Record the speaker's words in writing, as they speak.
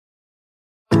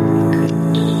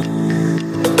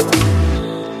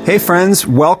Hey friends,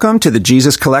 welcome to the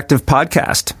Jesus Collective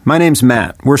podcast. My name's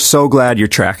Matt. We're so glad you're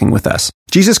tracking with us.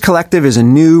 Jesus Collective is a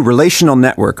new relational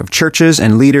network of churches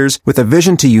and leaders with a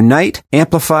vision to unite,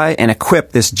 amplify, and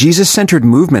equip this Jesus-centered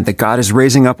movement that God is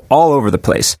raising up all over the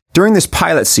place. During this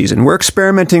pilot season, we're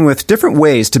experimenting with different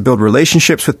ways to build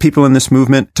relationships with people in this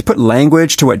movement, to put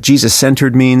language to what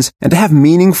Jesus-centered means, and to have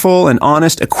meaningful and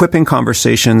honest, equipping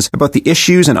conversations about the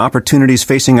issues and opportunities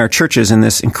facing our churches in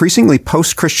this increasingly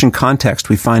post-Christian context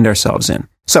we find ourselves in.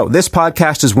 So this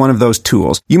podcast is one of those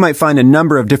tools. You might find a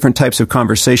number of different types of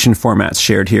conversation formats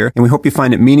shared here, and we hope you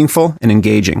find it meaningful and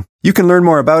engaging. You can learn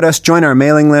more about us, join our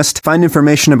mailing list, find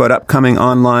information about upcoming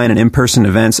online and in-person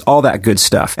events, all that good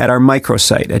stuff at our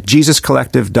microsite at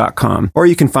JesusCollective.com, or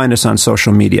you can find us on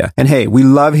social media. And hey, we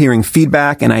love hearing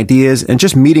feedback and ideas and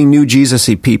just meeting new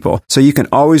Jesus-y people, so you can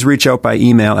always reach out by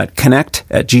email at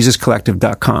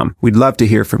connect@JesusCollective.com. We'd love to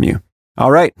hear from you.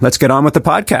 All right, let's get on with the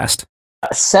podcast.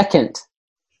 Second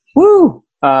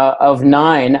of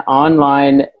 9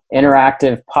 online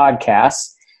interactive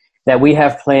podcasts that we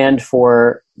have planned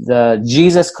for the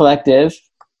Jesus Collective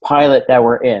pilot that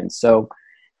we're in. So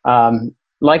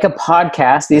like a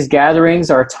podcast, these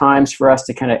gatherings are times for us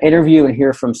to kind of interview and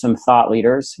hear from some thought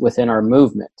leaders within our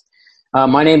movement.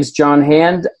 My name is John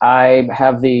Hand. I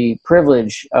have the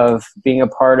privilege of being a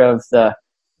part of the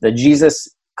Jesus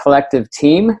Collective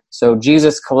team. So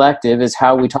Jesus Collective is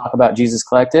how we talk about Jesus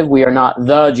Collective. We are not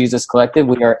the Jesus Collective.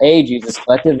 We are a Jesus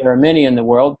Collective. There are many in the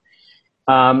world.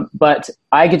 But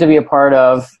I get to be a part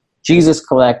of Jesus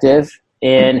Collective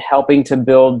in helping to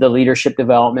build the leadership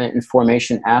development and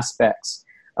formation aspects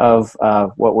of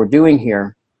what we're doing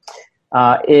here.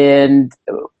 And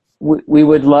we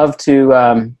would love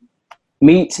to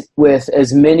meet with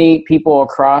as many people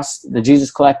across the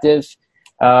Jesus Collective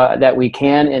that we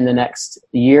can in the next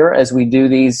year as we do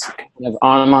these kind of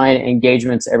online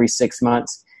engagements every 6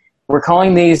 months. We're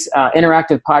calling these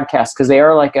interactive podcasts because they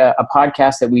are like a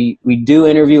podcast that we do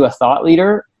interview a thought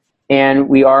leader, and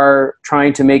we are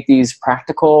trying to make these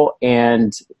practical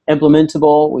and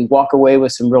implementable. We walk away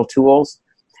with some real tools,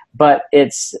 but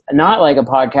it's not like a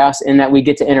podcast in that we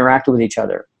get to interact with each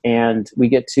other, and we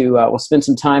get to we'll spend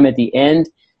some time at the end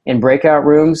in breakout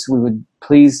rooms. We would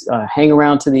please hang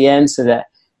around to the end so that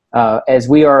as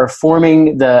we are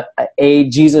forming a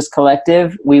Jesus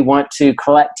Collective, we want to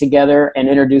collect together and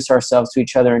introduce ourselves to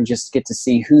each other and just get to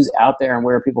see who's out there and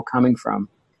where are people coming from.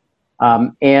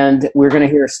 And we're going to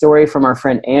hear a story from our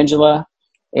friend Angela,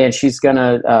 and she's going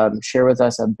to share with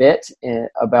us a bit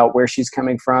about where she's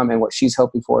coming from and what she's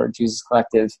hoping for at Jesus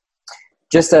Collective.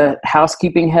 Just a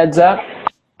housekeeping heads up.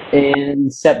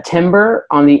 In September,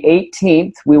 on the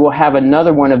 18th, we will have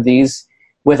another one of these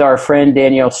with our friend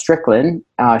Danielle Strickland.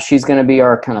 She's going to be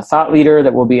our kind of thought leader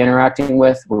that we'll be interacting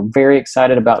with. We're very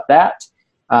excited about that.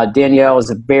 Danielle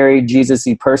is a very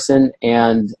Jesus-y person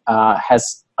and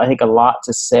has, I think, a lot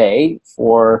to say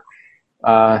for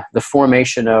the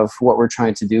formation of what we're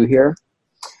trying to do here.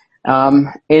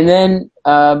 And then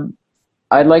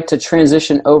I'd like to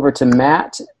transition over to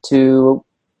Matt to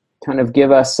kind of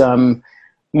give us some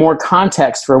more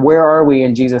context for where are we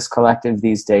in Jesus Collective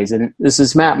these days. And this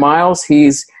is Matt Miles.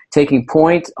 He's taking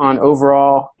point on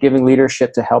overall giving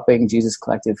leadership to helping Jesus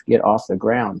Collective get off the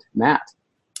ground. Matt.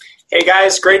 Hey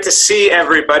guys, great to see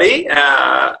everybody.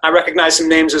 I recognize some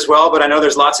names as well, but I know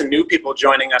there's lots of new people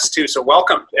joining us too. So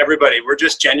welcome everybody. We're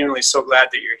just genuinely so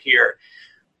glad that you're here.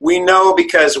 We know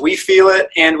because we feel it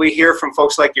and we hear from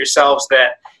folks like yourselves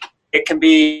that it can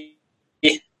be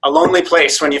a lonely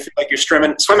place when you feel like you're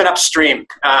swimming upstream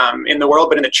in the world,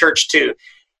 but in the church too.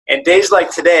 And days like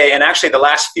today, and actually the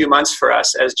last few months for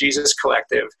us as Jesus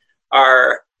Collective,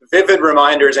 are vivid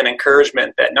reminders and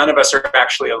encouragement that none of us are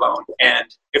actually alone. And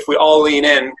if we all lean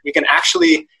in,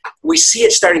 we see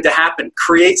it starting to happen,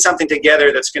 create something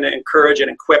together that's going to encourage and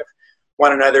equip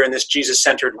one another in this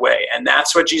Jesus-centered way. And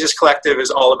that's what Jesus Collective is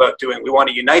all about doing. We want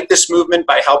to unite this movement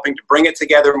by helping to bring it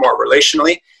together more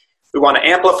relationally. We want to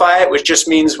amplify it, which just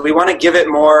means we want to give it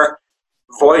more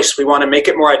voice. We want to make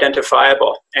it more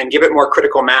identifiable and give it more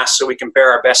critical mass so we can bear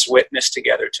our best witness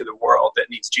together to the world that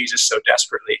needs Jesus so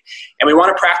desperately. And we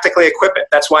want to practically equip it.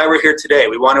 That's why we're here today.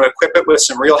 We want to equip it with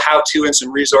some real how-to and some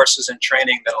resources and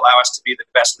training that allow us to be the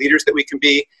best leaders that we can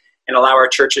be and allow our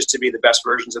churches to be the best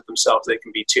versions of themselves they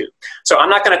can be too. So I'm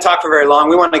not going to talk for very long.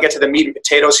 We want to get to the meat and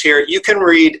potatoes here. You can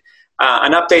read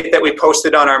an update that we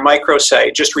posted on our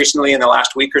microsite just recently in the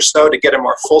last week or so to get a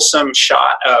more fulsome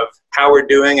shot of how we're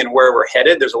doing and where we're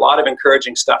headed. There's a lot of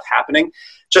encouraging stuff happening.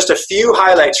 Just a few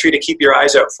highlights for you to keep your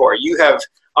eyes out for. You have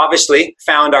obviously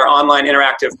found our online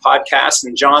interactive podcast,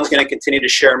 and John's going to continue to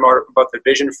share more about the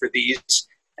vision for these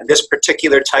and this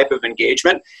particular type of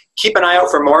engagement. Keep an eye out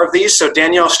for more of these. So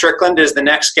Danielle Strickland is the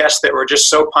next guest that we're just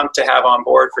so pumped to have on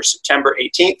board for September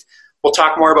 18th. We'll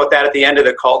talk more about that at the end of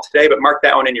the call today, but mark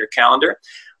that one in your calendar.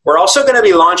 We're also going to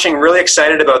be launching, really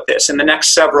excited about this, in the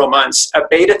next several months, a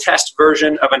beta test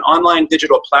version of an online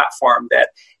digital platform that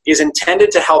is intended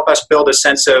to help us build a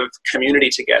sense of community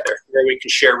together, where we can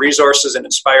share resources and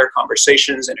inspire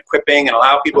conversations and equipping and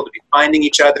allow people to be finding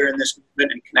each other in this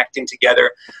movement and connecting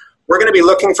together. We're going to be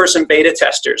looking for some beta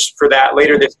testers for that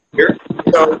later this year.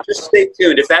 So just stay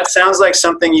tuned. If that sounds like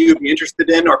something you'd be interested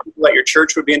in, or people at your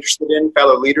church would be interested in,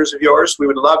 fellow leaders of yours, we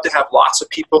would love to have lots of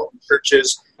people in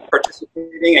churches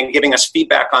participating and giving us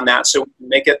feedback on that so we can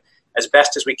make it as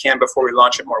best as we can before we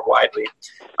launch it more widely.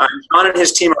 John and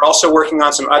his team are also working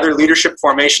on some other leadership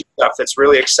formation stuff that's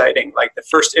really exciting, like the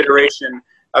first iteration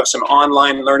of some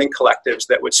online learning collectives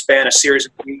that would span a series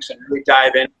of weeks and really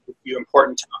dive into a few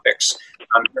important topics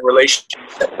in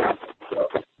relationships. So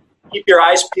keep your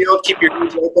eyes peeled, keep your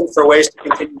ears open for ways to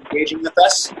continue engaging with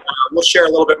us. We'll share a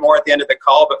little bit more at the end of the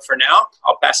call, but for now,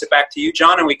 I'll pass it back to you,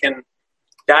 John, and we can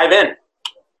dive in.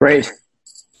 Great.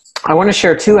 I want to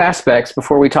share two aspects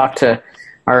before we talk to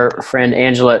our friend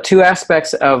Angela, two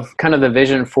aspects of kind of the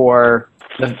vision for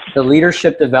the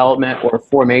leadership development or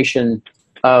formation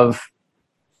of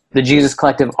the Jesus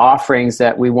Collective offerings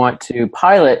that we want to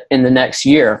pilot in the next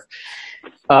year.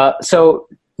 So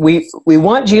we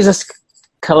want Jesus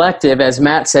Collective, as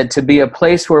Matt said, to be a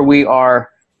place where we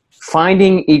are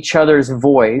finding each other's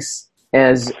voice,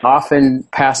 as often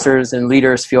pastors and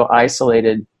leaders feel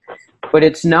isolated. But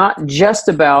it's not just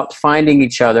about finding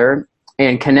each other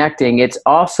and connecting. It's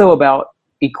also about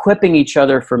equipping each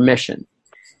other for mission.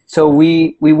 So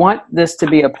we want this to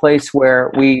be a place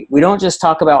where we don't just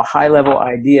talk about high-level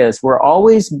ideas. We're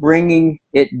always bringing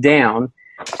it down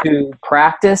to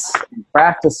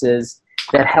practices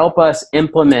that help us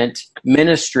implement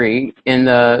ministry in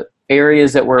the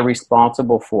areas that we're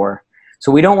responsible for.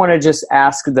 So we don't want to just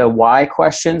ask the why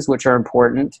questions, which are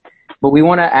important, but we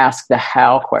want to ask the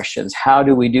how questions. How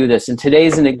do we do this? And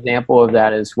today's an example of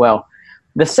that as well.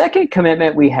 The second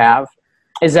commitment we have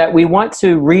is that we want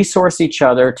to resource each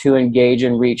other to engage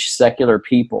and reach secular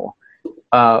people.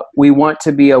 We want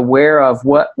to be aware of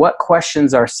what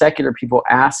questions are secular people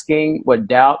asking, what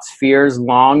doubts, fears,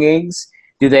 longings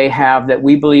do they have that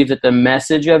we believe that the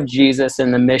message of Jesus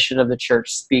and the mission of the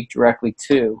church speak directly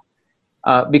to.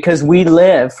 Because we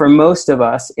live, for most of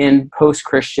us, in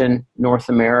post-Christian North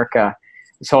America.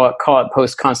 So call it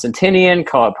post-Constantinian,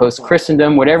 call it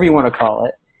post-Christendom, whatever you want to call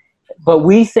it. But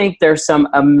we think there's some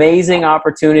amazing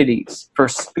opportunities for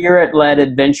spirit-led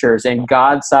adventures and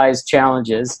God-sized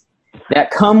challenges that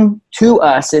come to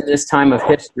us in this time of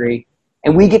history.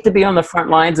 And we get to be on the front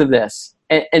lines of this.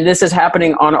 And this is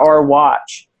happening on our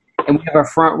watch. And we have a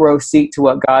front row seat to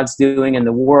what God's doing in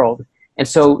the world. And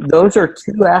so those are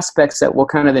two aspects that will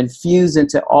kind of infuse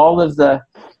into all of the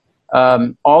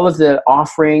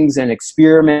offerings and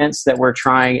experiments that we're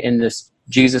trying in this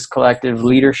Jesus Collective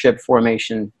leadership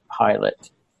formation pilot.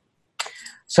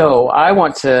 So I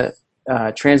want to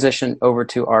transition over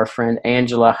to our friend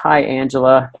Angela. Hi,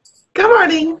 Angela. Good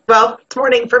morning. Well, it's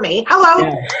morning for me.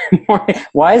 Hello. Yeah.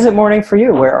 Why is it morning for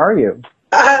you? Where are you?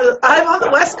 I'm on the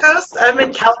West Coast. I'm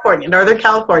in California, Northern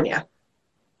California.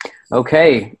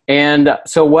 Okay. And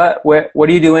so what are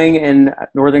you doing in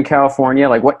Northern California?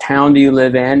 Like, what town do you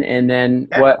live in? And then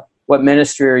what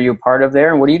ministry are you a part of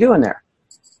there? And what are you doing there?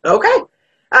 Okay.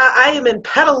 I am in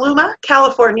Petaluma,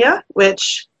 California,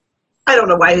 which I don't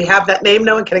know why we have that name.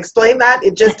 No one can explain that.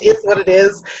 It just is what it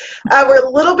is. We're a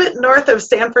little bit north of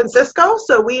San Francisco.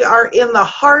 So we are in the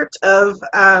heart of,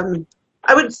 I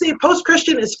would say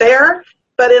post-Christian is fair.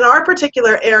 But in our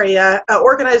particular area,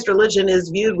 organized religion is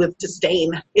viewed with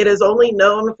disdain. It is only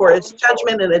known for its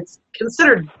judgment, and it's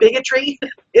considered bigotry.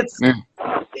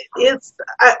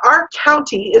 Our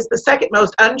county is the second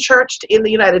most unchurched in the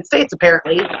United States,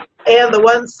 apparently, and the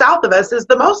one south of us is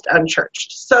the most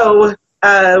unchurched. So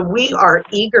we are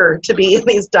eager to be in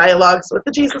these dialogues with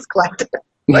the Jesus Collective.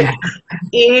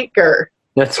 Eager.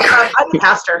 That's great. I'm a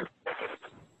pastor.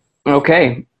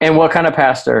 Okay. And what kind of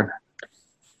pastor?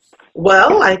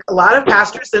 Well, like a lot of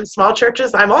pastors in small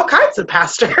churches, I'm all kinds of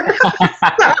pastor.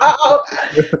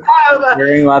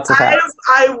 Hearing lots of pastors.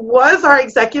 I was our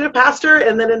executive pastor,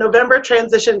 and then in November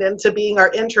transitioned into being our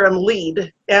interim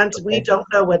lead, and we don't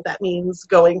know what that means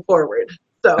going forward.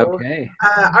 So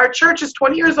our church is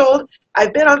 20 years old.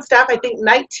 I've been on staff, I think,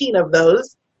 19 of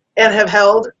those, and have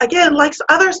held, again, like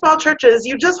other small churches,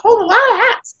 you just hold a lot of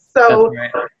hats. So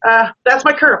that's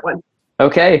my current one.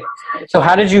 Okay. So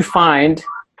how did you find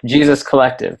Jesus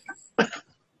Collective?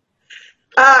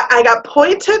 I got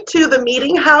pointed to the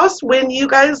meeting house when you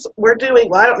guys were doing,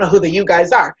 well, I don't know who the you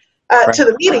guys are, Right. to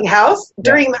the meeting house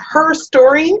during the Her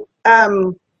Story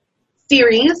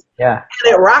series. Yeah.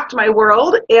 And it rocked my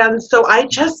world. And so I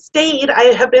just stayed. I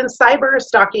have been cyber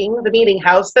stalking the meeting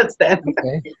house since then.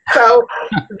 Okay. So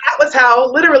that was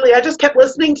how, literally, I just kept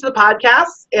listening to the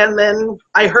podcast. And then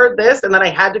I heard this, and then I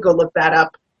had to go look that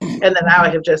up. And then now I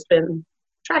have just been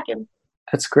tracking.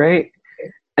 That's great.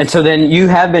 And so then you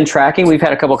have been tracking. We've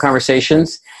had a couple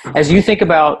conversations. As you think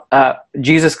about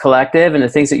Jesus Collective and the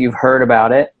things that you've heard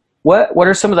about it, what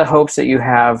are some of the hopes that you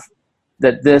have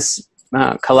that this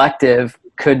collective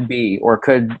could be or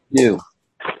could do?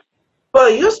 Well,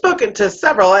 you've spoken to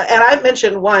several, and I've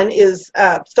mentioned one is,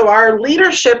 so our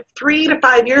leadership 3 to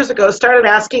 5 years ago started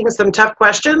asking some tough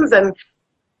questions, and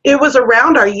it was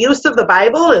around our use of the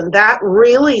Bible, and that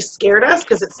really scared us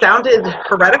because it sounded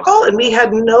heretical, and we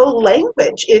had no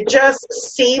language. It just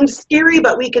seemed scary,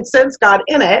 but we could sense God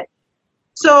in it.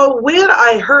 So when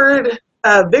I heard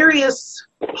various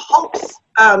hopes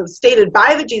stated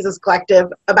by the Jesus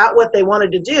Collective about what they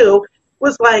wanted to do,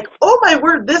 was like, oh my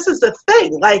word, this is a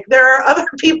thing. Like, there are other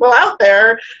people out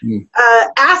there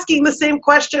asking the same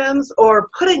questions or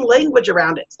putting language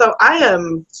around it. So I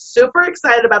am super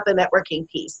excited about the networking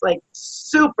piece, like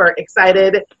super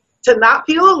excited to not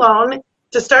feel alone,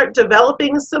 to start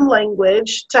developing some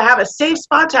language, to have a safe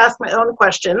spot to ask my own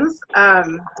questions.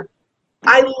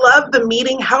 I love the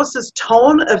meeting house's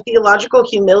tone of theological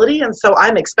humility, and so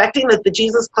I'm expecting that the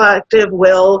Jesus Collective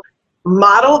will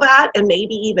model that and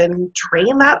maybe even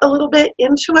train that a little bit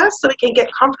into us so we can get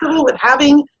comfortable with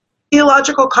having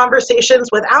theological conversations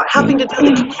without having to do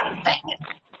the thing.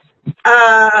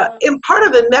 And part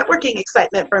of the networking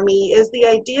excitement for me is the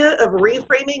idea of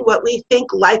reframing what we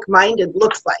think like-minded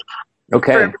looks like.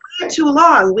 Okay. For way too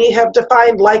long, we have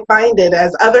defined like-minded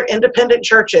as other independent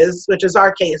churches, which is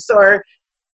our case, or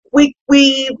we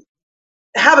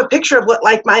have a picture of what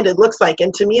like-minded looks like.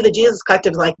 And to me, the Jesus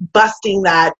Collective is like busting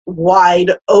that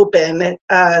wide open,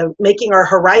 making our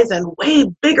horizon way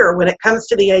bigger when it comes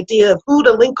to the idea of who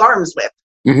to link arms with.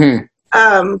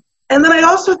 Mm-hmm. And then I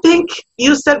also think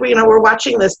you said, we're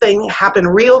watching this thing happen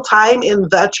real time in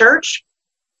the church.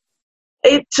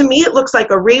 To me, it looks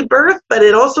like a rebirth, but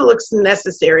it also looks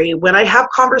necessary. When I have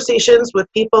conversations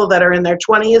with people that are in their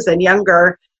 20s and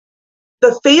younger,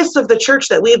 the face of the church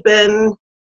that we've been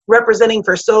representing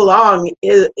for so long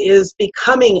is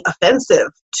becoming offensive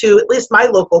to at least my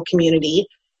local community.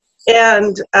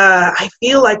 And I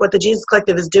feel like what the Jesus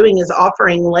Collective is doing is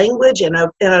offering language and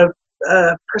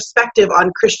a perspective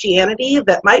on Christianity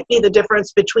that might be the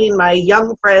difference between my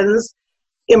young friends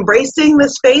embracing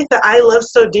this faith that I love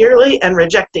so dearly and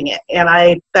rejecting it.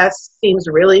 And that seems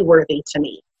really worthy to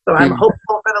me. So I'm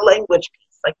hopeful for the language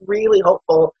piece, like really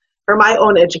hopeful for my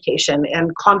own education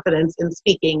and confidence in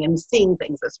speaking and seeing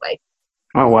things this way.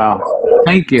 Oh, wow.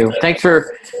 Thank you. Thanks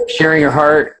for sharing your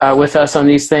heart with us on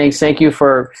these things. Thank you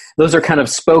for, those are kind of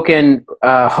spoken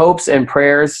hopes and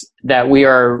prayers that we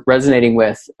are resonating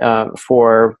with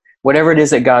for whatever it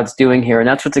is that God's doing here. And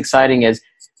that's what's exciting is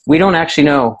we don't actually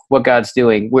know what God's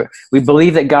doing. We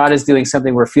believe that God is doing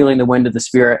something. We're feeling the wind of the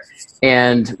Spirit,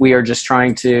 and we are just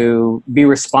trying to be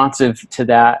responsive to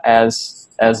that as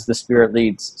the Spirit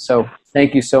leads. So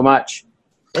thank you so much.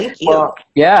 Thank you. Well,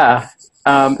 yeah.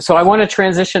 So I want to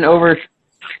transition over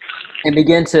and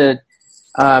begin to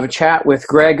chat with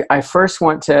Greg. I first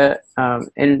want to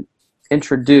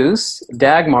introduce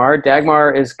Dagmar.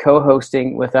 Dagmar is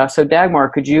co-hosting with us. So Dagmar,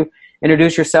 could you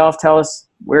introduce yourself? Tell us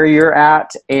where you're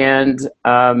at and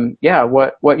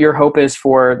what your hope is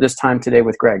for this time today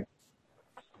with Greg.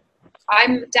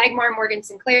 I'm Dagmar Morgan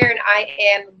Sinclair, and I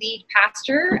am lead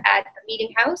pastor at a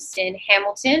meeting house in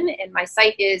Hamilton, and my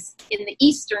site is in the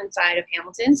eastern side of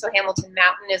Hamilton, so Hamilton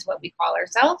Mountain is what we call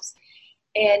ourselves.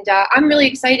 And I'm really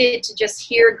excited to just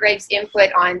hear Greg's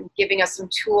input on giving us some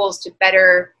tools to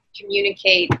better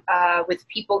communicate with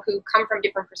people who come from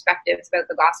different perspectives about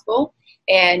the gospel.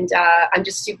 And I'm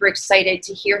just super excited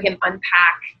to hear him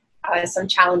unpack some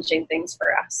challenging things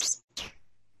for us.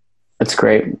 That's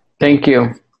great. Thank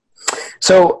you.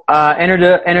 So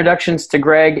introductions to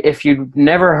Greg. If you've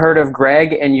never heard of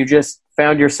Greg and you just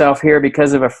found yourself here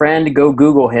because of a friend, go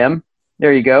Google him.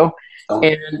 There you go. Oh.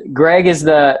 And Greg is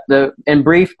the in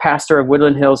brief pastor of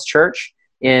Woodland Hills Church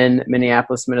in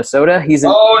Minneapolis, Minnesota. He's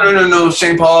no,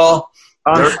 St. Paul.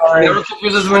 I'm sorry. Never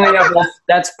confuses Minneapolis.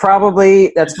 That's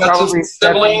probably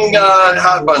sibling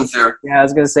hot buns there. Yeah, I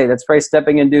was going to say that's probably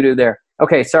stepping in doo-doo there.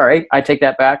 Okay, sorry, I take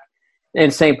that back.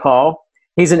 In St. Paul.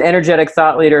 He's an energetic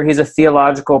thought leader. He's a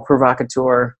theological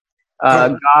provocateur.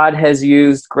 God has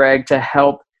used Greg to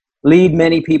help lead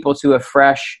many people to a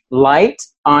fresh light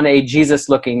on a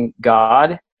Jesus-looking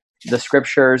God, the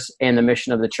scriptures, and the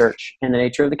mission of the church and the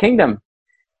nature of the kingdom.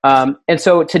 And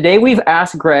so today we've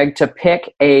asked Greg to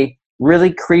pick a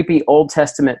really creepy Old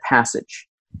Testament passage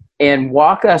and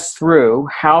walk us through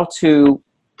how to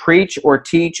preach or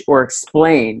teach or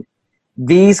explain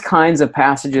these kinds of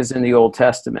passages in the Old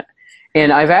Testament.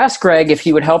 And I've asked Greg if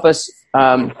he would help us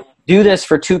do this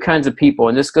for two kinds of people,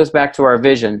 and this goes back to our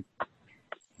vision.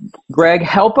 Greg,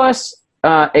 help us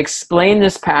explain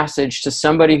this passage to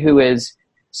somebody who is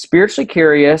spiritually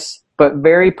curious but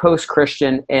very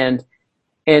post-Christian, and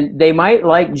they might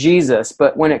like Jesus,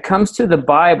 but when it comes to the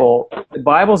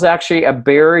Bible's actually a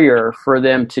barrier for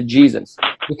them to Jesus,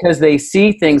 because they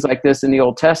see things like this in the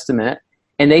Old Testament,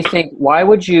 and they think, why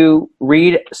would you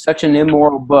read such an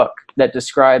immoral book that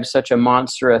describes such a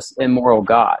monstrous, immoral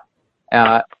God,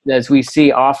 as we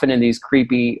see often in these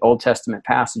creepy Old Testament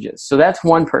passages? So that's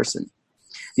one person.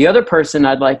 The other person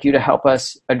I'd like you to help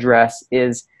us address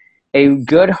is a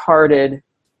good-hearted,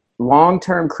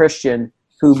 long-term Christian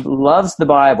who loves the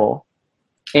Bible,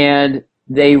 and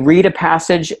they read a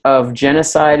passage of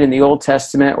genocide in the Old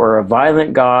Testament or a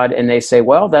violent God, and they say,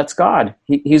 well, that's God.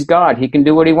 He's God. He can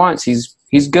do what he wants.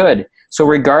 He's good. So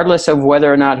regardless of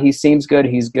whether or not he seems good,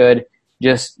 he's good.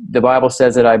 Just the Bible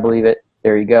says it, I believe it.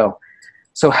 There you go.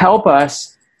 So help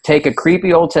us take a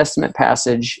creepy Old Testament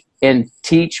passage and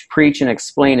teach, preach, and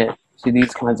explain it to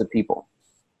these kinds of people.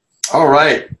 All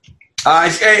right.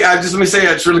 Just let me say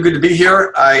it's really good to be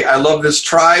here. I love this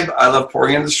tribe. I love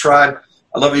pouring into this tribe.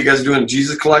 I love what you guys are doing.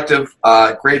 Jesus Collective,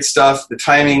 great stuff. The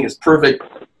timing is perfect.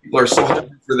 People are so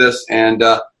hungry for this, and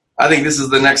I think this is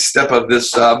the next step of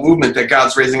this movement that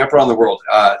God's raising up around the world.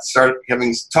 Start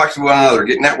having talks with one another,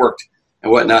 get networked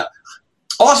and whatnot.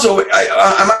 Also,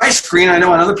 on my screen, I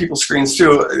know on other people's screens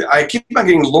too, I keep on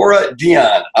getting Laura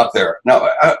Dion up there. Now,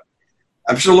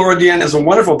 I'm sure Laura Dion is a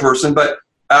wonderful person, but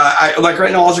like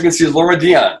right now, all I can see is Laura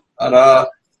Dion,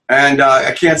 and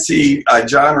I can't see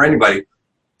John or anybody.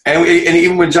 And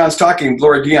even when John's talking,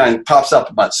 Laura Dion pops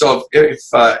up a bunch. So if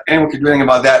anyone could do anything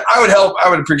about that, I would help. I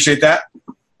would appreciate that.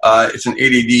 It's an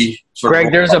ADD sort of.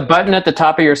 Greg, there's a button at the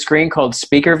top of your screen called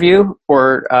Speaker View,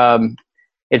 or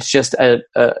it's just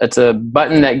it's a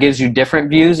button that gives you different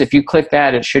views. If you click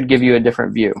that, it should give you a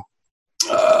different view.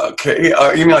 Okay,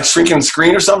 you mean like shrinking the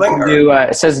screen or something?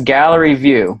 It says Gallery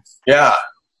View. Yeah.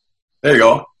 There you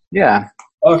go. Yeah.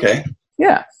 Okay.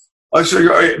 Yeah. Oh, so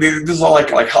this is all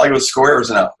like Hollywood Squares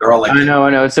now. They're all like. I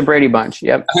know. It's a Brady Bunch.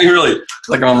 Yep. I mean, really, it's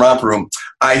like I'm in Romper Room.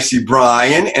 I see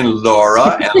Brian and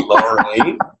Laura and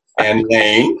Lorraine and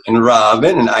Lane and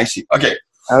Robin and I see. Okay.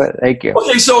 Oh, thank you.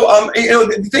 Okay, so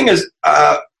the thing is,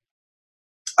 I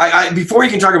before you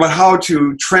can talk about how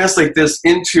to translate this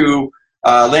into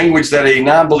language that a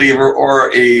non-believer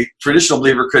or a traditional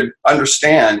believer could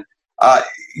understand.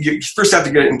 You first have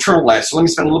to get it internalized. So let me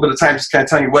spend a little bit of time just kind of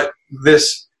telling you what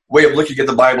this way of looking at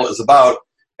the Bible is about,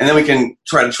 and then we can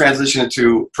try to transition it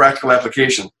to practical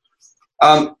application.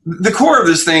 The core of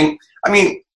this thing, I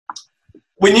mean,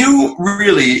 when you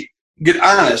really get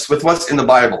honest with what's in the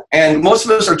Bible, and most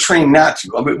of us are trained not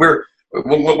to. I mean,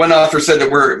 one author said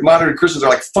that modern Christians are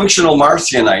like functional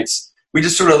Marcionites. We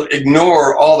just sort of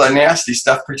ignore all the nasty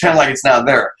stuff, pretend like it's not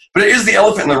there. But it is the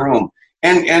elephant in the room.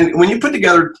 And when you put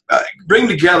together, bring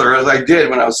together, as I did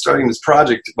when I was starting this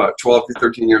project about 12 to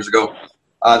 13 years ago,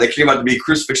 that came out to be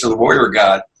Crucifixion of the Warrior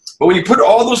God. But when you put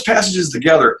all those passages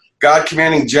together, God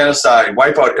commanding genocide,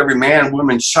 wipe out every man,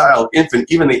 woman, child,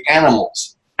 infant, even the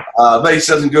animals. But he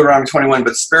says in Deuteronomy 21,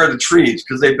 but spare the trees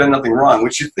because they've done nothing wrong,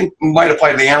 which you think might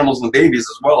apply to the animals and the babies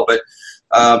as well. But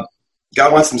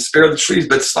God wants them to spare the trees,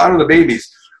 but slaughter the babies.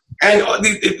 And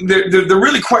they're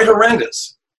really quite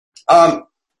horrendous.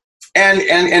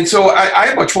 And so I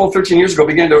about 12, 13 years ago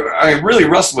began to really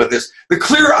wrestle with this. The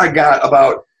clearer I got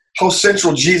about how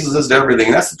central Jesus is to everything,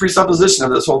 and that's the presupposition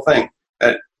of this whole thing,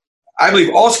 that I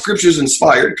believe all Scripture is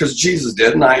inspired because Jesus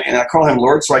did, and I call him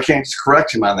Lord, so I can't just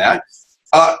correct him on that.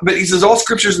 But he says all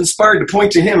Scripture is inspired to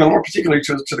point to him, and more particularly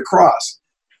to the cross.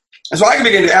 And so I can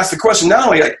begin to ask the question, not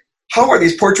only like, how are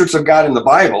these portraits of God in the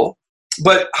Bible,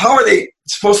 but how are they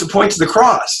supposed to point to the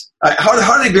cross? How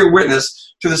do they bear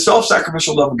witness to the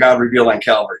self-sacrificial love of God revealed on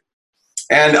Calvary?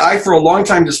 And I, for a long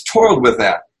time, just toiled with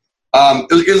that.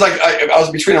 It was like I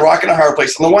was between a rock and a hard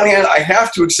place. On the one hand, I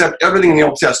have to accept everything in the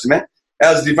Old Testament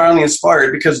as divinely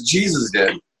inspired because Jesus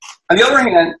did. On the other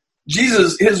hand,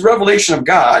 Jesus, his revelation of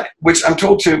God, which I'm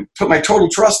told to put my total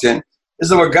trust in,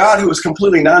 is of a God who is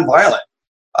completely nonviolent.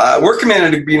 We're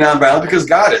commanded to be nonviolent because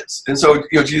God is. And so,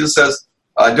 Jesus says,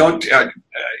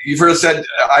 you've heard it said,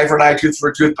 eye for an eye, tooth for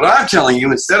a tooth, but I'm telling you,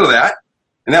 instead of that,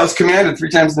 And that was commanded 3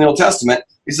 times in the Old Testament.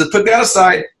 He said, put that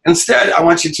aside. Instead, I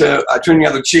want you to turn the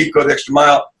other cheek, go the extra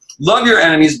mile. Love your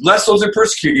enemies, bless those who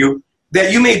persecute you,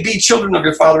 that you may be children of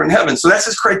your Father in heaven. So that's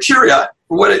his criteria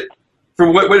for what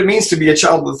it means to be a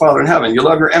child of the Father in heaven. You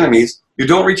love your enemies. You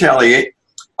don't retaliate.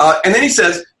 And then he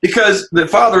says, because the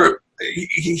Father,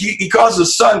 he causes the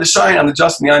sun to shine on the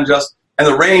just and the unjust, and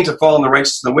the rain to fall on the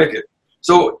righteous and the wicked.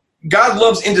 So God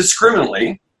loves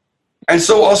indiscriminately, and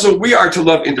so also we are to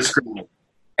love indiscriminately.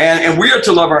 And we are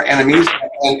to love our enemies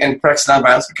and practice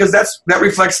nonviolence, because that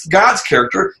reflects God's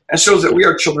character and shows that we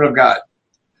are children of God.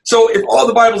 So if all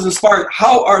the Bible is inspired,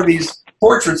 how are these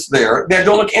portraits there that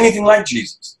don't look anything like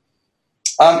Jesus?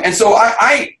 And so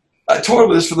I toyed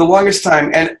with this for the longest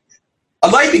time, and a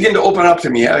light began to open up to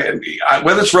me.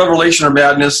 Whether it's revelation or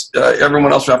madness,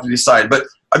 everyone else will have to decide. But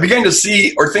I began to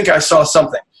see or think I saw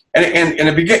something. And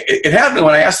it happened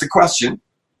when I asked the question.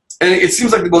 And it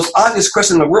seems like the most obvious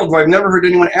question in the world, where I've never heard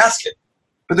anyone ask it.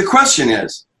 But the question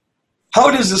is,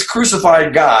 how does this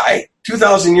crucified guy,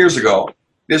 2,000 years ago,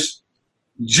 this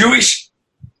Jewish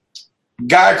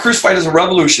guy crucified as a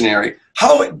revolutionary,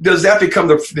 how does that become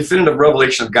the definitive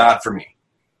revelation of God for me?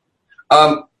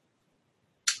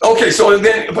 Okay, so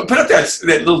then put up that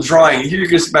little drawing. Here you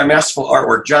can see my masterful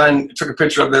artwork. John took a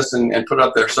picture of this and put it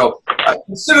up there. So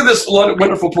consider this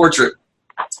wonderful portrait.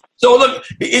 So look,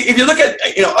 if you look at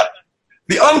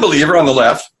the unbeliever on the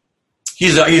left,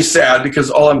 he's sad,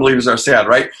 because all unbelievers are sad,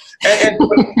 right?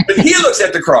 But he looks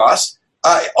at the cross.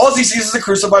 All he sees is a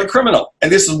crucified criminal,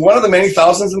 and this is one of the many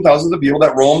thousands and thousands of people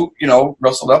that Rome,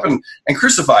 wrestled up and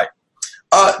crucified.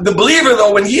 The believer,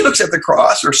 though, when he looks at the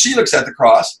cross, or she looks at the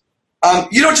cross,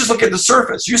 you don't just look at the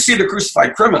surface. You see the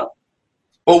crucified criminal.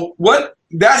 But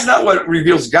that's not what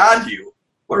reveals God to you.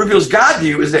 What reveals God to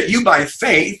you is that you, by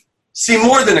faith, see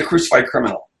more than a crucified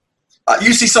criminal.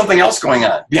 You see something else going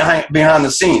on behind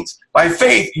the scenes. By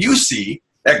faith, you see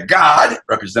that God,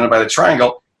 represented by the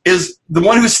triangle, is the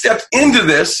one who stepped into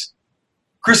this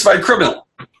crucified criminal.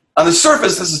 On the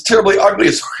surface, this is terribly ugly.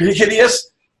 It's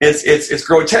hideous. It's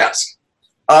grotesque.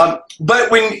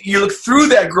 But when you look through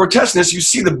that grotesqueness, you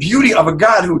see the beauty of a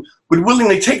God who would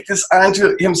willingly take this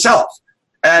onto himself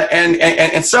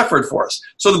and suffered for us.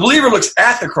 So the believer looks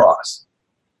at the cross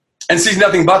and sees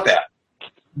nothing but that.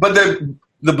 But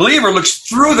the believer looks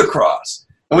through the cross,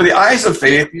 and with the eyes of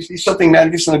faith, you see something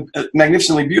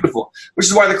magnificently beautiful, which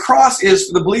is why the cross is,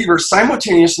 for the believer,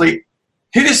 simultaneously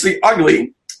hideously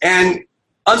ugly and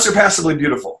unsurpassably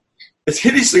beautiful. It's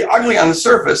hideously ugly on the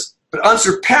surface, but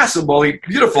unsurpassably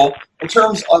beautiful in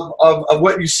terms of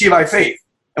what you see by faith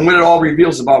and what it all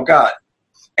reveals about God.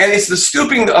 And it's the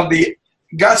stooping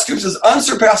God stoops his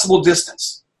unsurpassable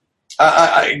distance.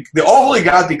 The all-holy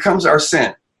God becomes our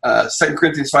sin, 2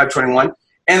 Corinthians 5:21,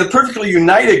 and the perfectly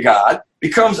united God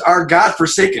becomes our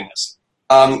God-forsakenness.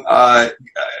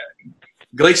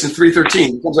 Galatians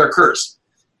 3:13 becomes our curse.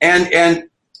 And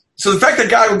so the fact that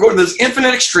God would go to this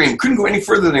infinite extreme, couldn't go any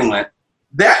further than he went,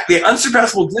 that the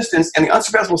unsurpassable distance and the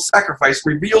unsurpassable sacrifice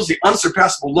reveals the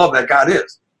unsurpassable love that God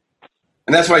is.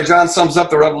 And that's why John sums up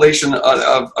the revelation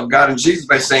of God and Jesus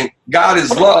by saying, God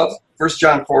is love, 1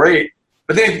 John 4:8.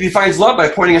 But then he defines love by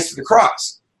pointing us to the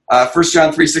cross, 1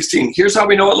 John 3:16. Here's how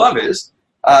we know what love is.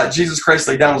 Jesus Christ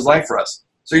laid down his life for us.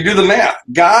 So you do the math.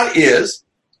 God is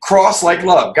cross-like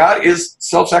love. God is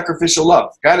self-sacrificial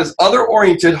love. God is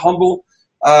other-oriented, humble,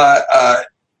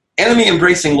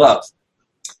 enemy-embracing love.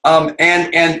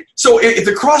 And so if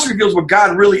the cross reveals what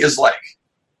God really is like,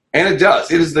 and it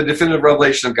does, it is the definitive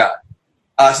revelation of God.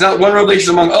 It's not one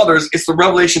revelation among others, it's the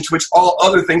revelation to which all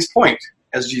other things point,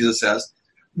 as Jesus says.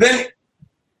 Then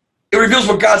it reveals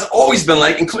what God's always been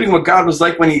like, including what God was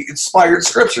like when he inspired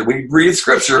Scripture, when he breathed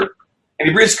Scripture. And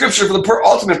he breathed Scripture for the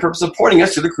ultimate purpose of pointing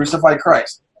us to the crucified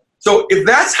Christ. So if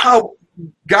that's how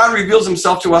God reveals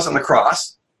himself to us on the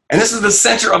cross, and this is the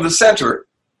center of the center,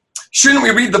 shouldn't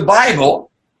we read the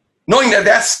Bible knowing that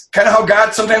that's kind of how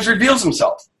God sometimes reveals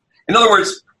himself? In other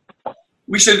words,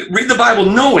 we should read the Bible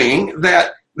knowing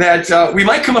that we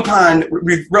might come upon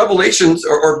revelations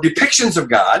or depictions of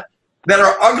God that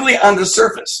are ugly on the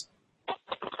surface.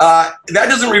 That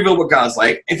doesn't reveal what God's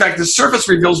like. In fact, the surface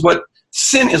reveals what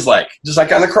sin is like, just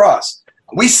like on the cross.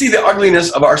 We see the ugliness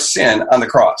of our sin on the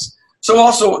cross. So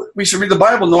also, we should read the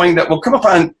Bible knowing that we'll come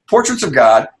upon portraits of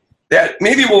God that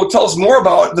maybe will tell us more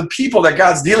about the people that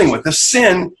God's dealing with, the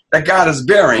sin that God is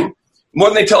bearing, more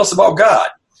than they tell us about God.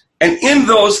 And in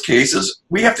those cases,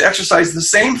 we have to exercise the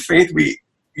same faith we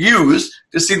use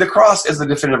to see the cross as the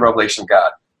definitive revelation of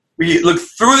God. We look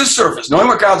through the surface, knowing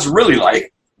what God's really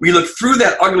like. We look through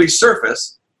that ugly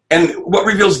surface, and what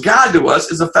reveals God to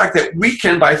us is the fact that we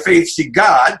can, by faith, see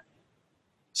God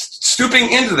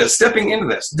stooping into this, stepping into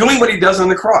this, doing what he does on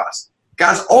the cross.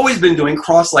 God's always been doing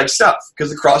cross-like stuff because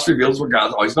the cross reveals what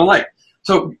God's always been like.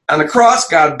 So on the cross,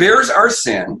 God bears our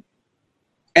sin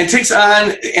and takes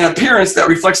on an appearance that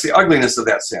reflects the ugliness of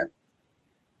that sin.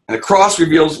 And the cross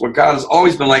reveals what God has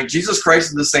always been like. Jesus Christ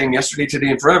is the same yesterday, today,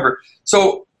 and forever.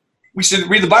 So we should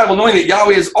read the Bible knowing that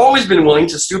Yahweh has always been willing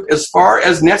to stoop as far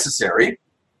as necessary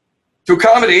to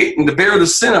accommodate and to bear the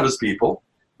sin of his people,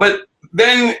 but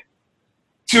then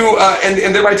to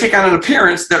and thereby take on an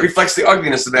appearance that reflects the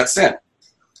ugliness of that sin.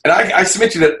 And I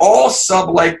submit to you that all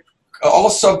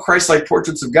sub-Christ-like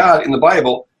portraits of God in the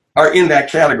Bible are in that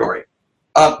category.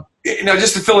 Now,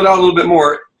 just to fill it out a little bit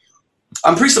more,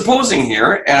 I'm presupposing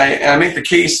here, and I make the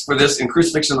case for this in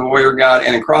Crucifixion of the Warrior God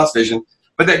and in Cross Vision,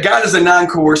 but that God is a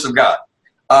non-coercive God.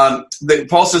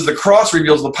 Paul says the cross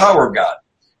reveals the power of God.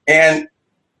 And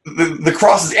the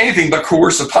cross is anything but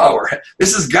coercive power.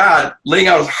 This is God laying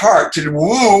out his heart to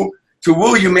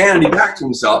woo humanity back to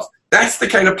himself. That's the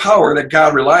kind of power that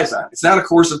God relies on. It's not a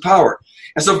coercive power.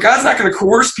 And so if God's not going to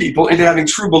coerce people into having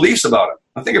true beliefs about him,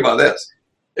 now think about this.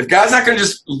 If God's not going to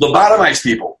just lobotomize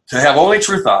people to have only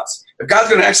true thoughts, if God's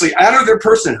going to actually honor their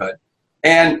personhood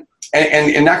and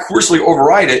not coercively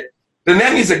override it, then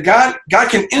that means that God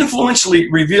can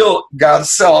influentially reveal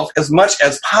God's self as much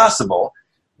as possible.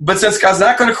 But since God's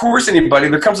not going to coerce anybody,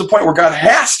 there comes a point where God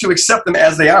has to accept them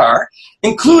as they are,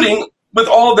 including with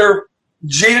all their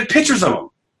jaded pictures of them.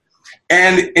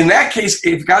 And in that case,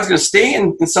 if God's going to stay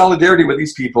in solidarity with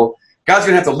these people, God's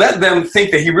going to have to let them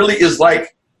think that he really is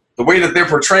like the way that they're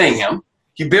portraying him.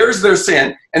 He bears their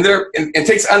sin and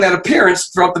takes on that appearance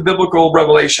throughout the biblical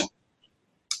revelation.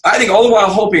 I think all the while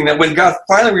hoping that when God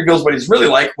finally reveals what he's really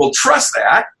like, we'll trust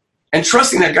that, and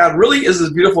trusting that God really is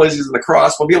as beautiful as he is on the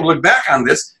cross, we'll be able to look back on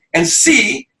this and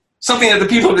see something that the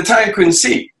people at the time couldn't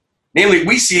see. Namely,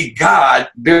 we see God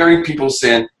bearing people's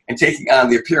sin and taking on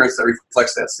the appearance that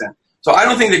reflects that sin. So I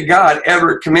don't think that God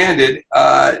ever commanded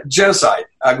genocide,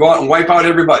 go out and wipe out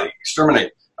everybody,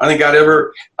 exterminate. I don't think God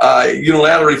ever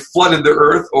unilaterally flooded the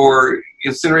earth or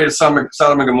incinerated Sodom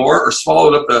and Gomorrah or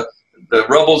swallowed up the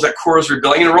rebels at Korah's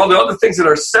rebellion or all the other things that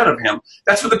are said of him.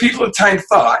 That's what the people of the time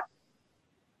thought.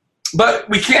 But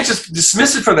we can't just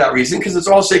dismiss it for that reason because it's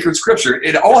all sacred scripture.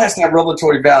 It all has to have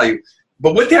revelatory value.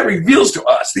 But what that reveals to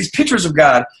us, these pictures of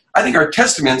God, I think are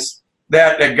testaments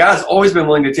that God's always been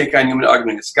willing to take on human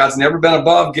ugliness. God's never been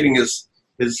above getting his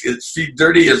feet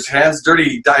dirty, his hands dirty.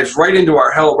 He dives right into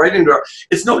our hell, right into our...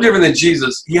 It's no different than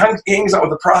Jesus. He hangs out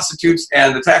with the prostitutes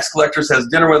and the tax collectors, has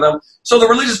dinner with them. So the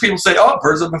religious people say, oh,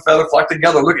 birds of a feather flock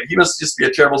together. Look, he must just be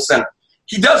a terrible sinner.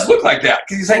 He does look like that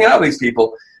because he's hanging out with these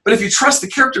people. But if you trust the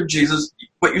character of Jesus,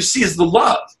 what you see is the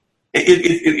love.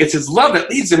 It's his love that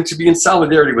leads him to be in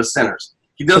solidarity with sinners.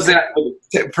 He does that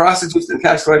with prostitutes and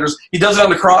tax collectors. He does it on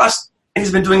the cross, and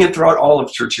he's been doing it throughout all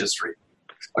of church history.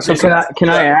 So can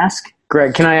I ask,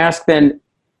 Greg, then,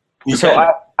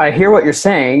 I hear what you're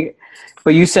saying,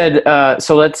 but you said,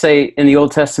 so let's say in the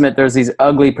Old Testament there's these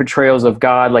ugly portrayals of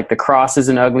God, like the cross is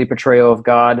an ugly portrayal of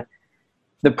God.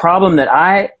 The problem that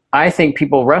I think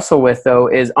people wrestle with, though,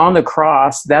 is on the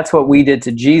cross, that's what we did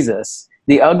to Jesus.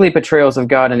 The ugly portrayals of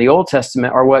God in the Old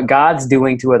Testament are what God's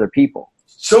doing to other people.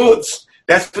 So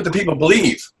that's what the people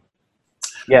believe.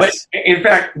 Yes. But in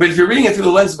fact, if you're reading it through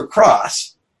the lens of a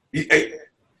cross,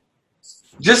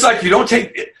 just like you don't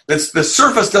take it, the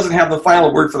surface doesn't have the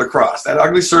final word for the cross. That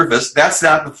ugly surface, that's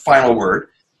not the final word.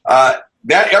 That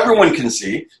everyone can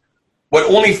see. What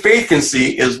only faith can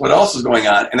see is what else is going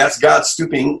on, and that's God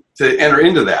stooping to enter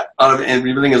into that and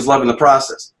revealing his love in the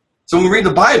process. So when we read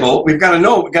the Bible, we've got to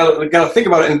know, we've got to think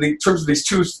about it in terms of these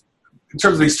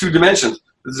two dimensions.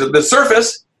 The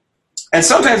surface, and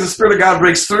sometimes the Spirit of God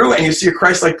breaks through, and you see a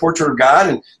Christ-like portrait of God,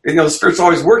 and the Spirit's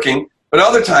always working. But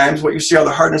other times, what you see are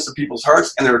the hardness of people's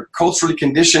hearts and their culturally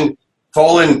conditioned,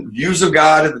 fallen views of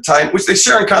God at the time, which they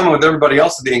share in common with everybody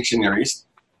else of the ancient Near East.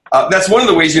 That's one of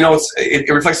the ways it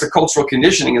reflects the cultural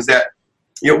conditioning. Is that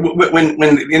when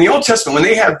in the Old Testament, when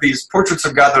they have these portraits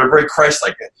of God that are very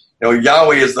Christ-like,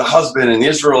 Yahweh as the husband and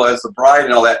Israel as the bride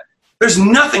and all that, there's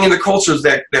nothing in the cultures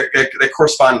that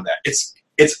correspond to that.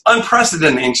 It's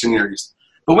unprecedented in the ancient Near East.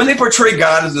 But when they portray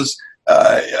God as this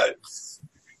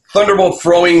thunderbolt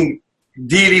throwing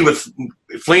deity with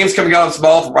flames coming out of his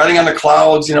mouth, riding on the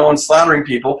clouds, and slaughtering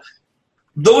people,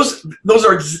 those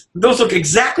look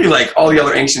exactly like all the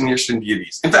other ancient Eastern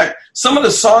deities. In fact, some of the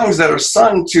songs that are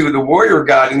sung to the warrior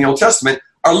god in the Old Testament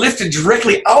are lifted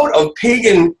directly out of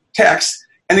pagan texts,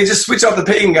 and they just switch out the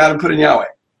pagan god and put in Yahweh.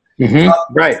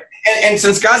 Mm-hmm. Right. And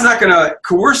since God's not going to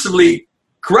coercively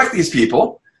correct these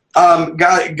people,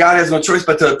 God has no choice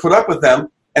but to put up with them.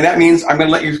 and that means I'm going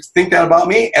to let you think that about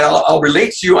me, and I'll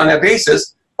relate to you on that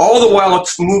basis, all the while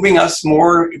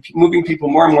moving people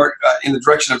more and more in the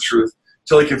direction of truth,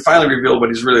 till he can finally reveal what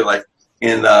he's really like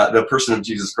in the person of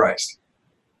Jesus Christ.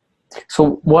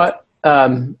 So what?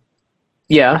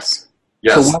 Yes.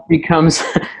 Yes. So what becomes?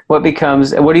 What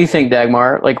do you think,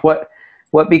 Dagmar? Like what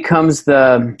becomes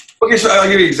the? Okay, so I'll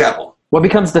give you an example. What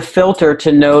becomes the filter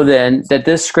to know then that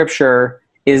this scripture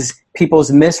is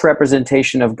people's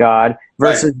misrepresentation of God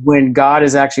versus when God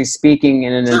is actually speaking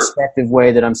in an instructive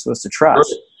way that I'm supposed to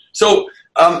trust? Right. So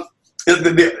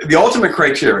the ultimate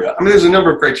criteria, I mean, there's a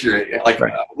number of criteria.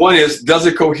 One is, does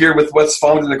it cohere with what's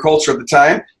found in the culture of the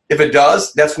time? If it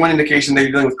does, that's one indication that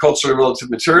you're dealing with culturally relative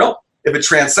material. If it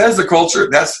transcends the culture,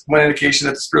 that's one indication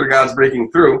that the Spirit of God is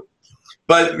breaking through.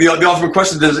 But the ultimate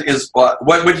question is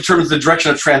what determines the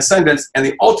direction of transcendence? And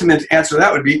the ultimate answer to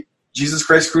that would be Jesus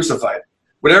Christ crucified.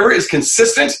 Whatever is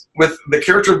consistent with the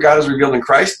character of God as revealed in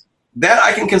Christ, that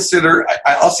I can consider,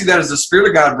 I'll see that as the Spirit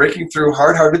of God breaking through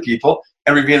hard-hearted people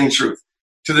and revealing truth.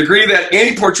 To the degree that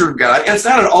any portrait of God, and it's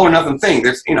not an all or nothing thing,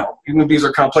 there's, even if these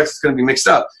are complex, it's going to be mixed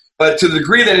up. But to the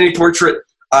degree that any portrait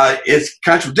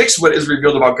contradicts what is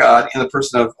revealed about God in the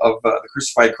person of the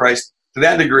crucified Christ, to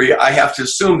that degree, I have to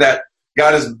assume that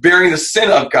God is bearing the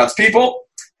sin of God's people.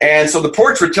 And so the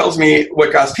portrait tells me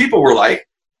what God's people were like,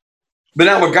 but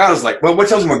not what God is like. Well, what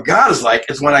tells me what God is like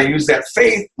is when I use that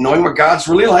faith, knowing what God's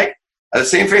really like. The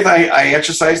same faith I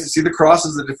exercise to see the cross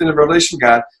as the definitive revelation of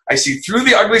God. I see through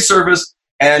the ugly surface,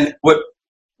 and what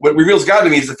reveals God to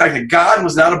me is the fact that God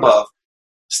was not above,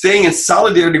 staying in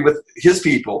solidarity with his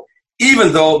people,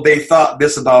 even though they thought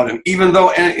this about him, even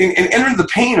though, and entering the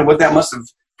pain of what that must have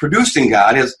produced in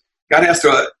God is God has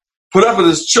to put up with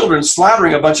his children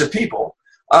slaughtering a bunch of people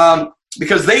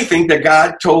because they think that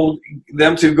God told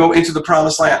them to go into the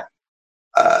promised land.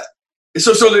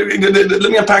 So let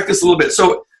me unpack this a little bit.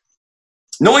 So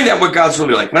knowing that what God's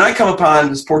really like, when I come upon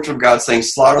this portrait of God saying,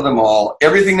 slaughter them all,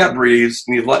 everything that breathes,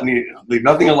 leave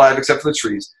nothing alive except for the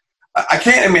trees, I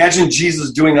can't imagine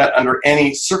Jesus doing that under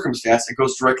any circumstance that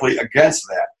goes directly against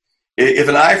that. If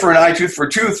an eye for an eye, tooth for a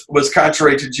tooth was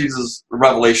contrary to Jesus'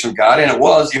 revelation of God, and it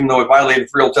was, even though it violated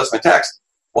 3 Old Testament texts,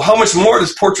 well, how much more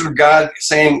this portrait of God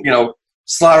saying,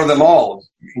 slaughter them all,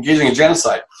 engaging in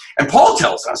genocide? And Paul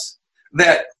tells us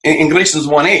that in Galatians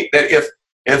 1:8, that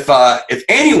if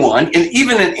anyone, and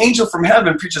even an angel from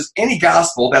heaven, preaches any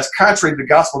gospel that's contrary to the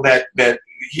gospel that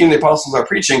he and the apostles are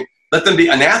preaching, let them be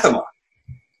anathema.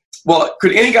 Well,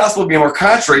 could any gospel be more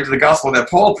contrary to the gospel that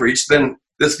Paul preached than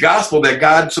this gospel that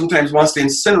God sometimes wants to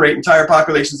incinerate entire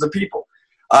populations of people?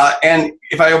 And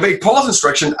if I obey Paul's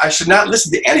instruction, I should not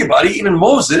listen to anybody, even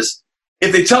Moses,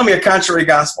 if they tell me a contrary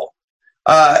gospel.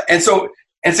 And so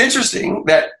it's interesting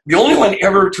that the only one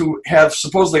ever to have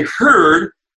supposedly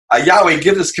heard Yahweh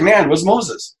give this command was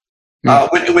Moses.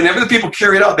 Whenever the people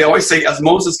carry it out, they always say, as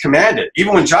Moses commanded.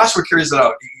 Even when Joshua carries it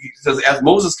out, he says, as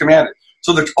Moses commanded.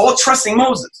 So they're all trusting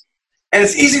Moses. And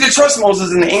it's easy to trust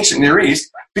Moses in the ancient Near East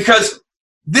because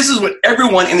this is what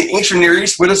everyone in the ancient Near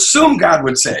East would assume God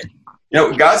would say.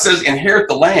 God says, inherit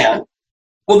the land.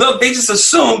 Well, they just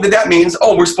assume that means,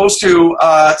 we're supposed to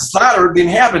slaughter the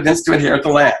inhabitants to inherit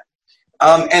the land.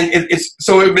 And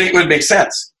it would make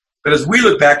sense. But as we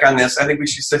look back on this, I think we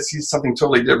should see something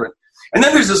totally different. And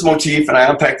then there's this motif, and I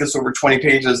unpacked this over 20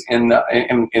 pages in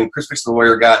Crucifix the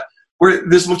Warrior God, where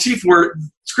this motif where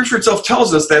Scripture itself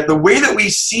tells us that the way that we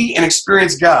see and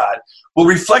experience God will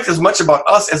reflect as much about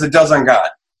us as it does on God.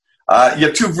 You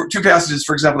have two passages,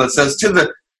 for example, that says, to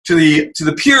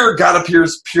the pure, God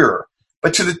appears pure,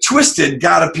 but to the twisted,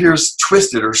 God appears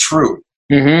twisted or shrewd.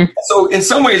 Mm-hmm. So in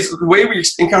some ways, the way we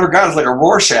encounter God is like a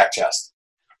Rorschach test.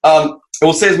 It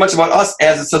will say as much about us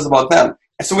as it says about them.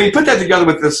 And so when you put that together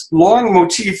with this long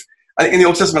motif in the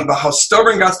Old Testament about how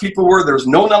stubborn God's people were, there was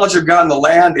no knowledge of God in the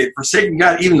land, they had forsaken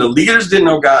God, even the leaders didn't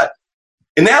know God.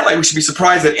 In that light, we should be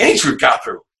surprised that any truth got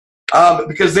through,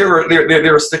 because they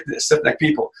were stiff-necked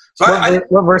people. So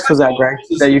what verse was that, Greg,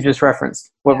 that you just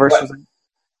referenced? What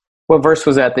verse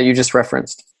was that you just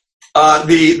referenced?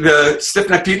 The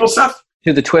stiff-necked people stuff?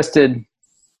 To the twisted.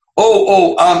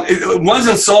 One's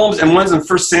in Psalms and one's in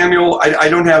 1 Samuel. I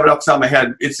don't have it off the top of my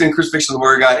head. It's in Crucifixion of the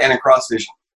Warrior God and in Cross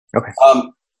Vision. Okay.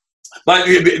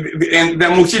 And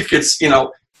that motif gets,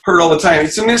 heard all the time.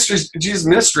 It's a ministry, Jesus'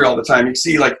 ministry all the time. You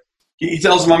see, he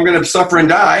tells them, I'm going to suffer and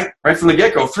die, right from the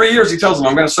get-go. 3 years he tells them,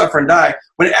 I'm going to suffer and die.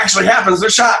 When it actually happens,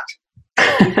 they're shocked.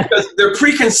 Because their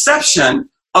preconception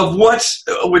of what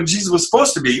Jesus was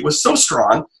supposed to be was so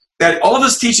strong that all of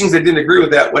his teachings that didn't agree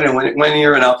with that went in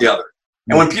ear and out the other.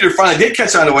 And when Peter finally did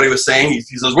catch on to what he was saying, he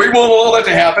says, we won't allow that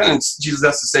to happen. And Jesus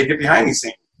has to say, get behind me,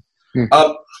 Satan.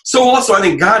 So also, I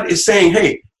think God is saying,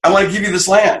 hey, I want to give you this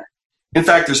land. In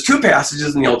fact, there's two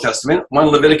passages in the Old Testament, one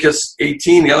Leviticus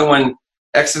 18, the other one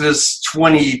Exodus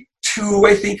 22,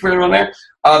 I think, right around there,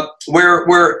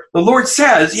 where the Lord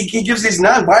says, he gives these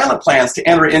non-violent plans to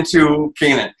enter into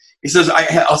Canaan. He says,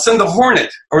 I'll send the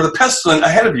hornet or the pestilence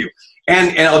ahead of you,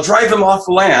 and I'll drive them off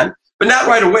the land, but not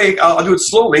right away. I'll do it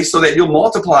slowly so that you'll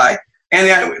multiply.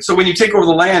 And so when you take over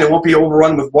the land, it won't be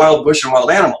overrun with wild bush and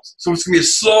wild animals. So it's going to be a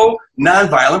slow,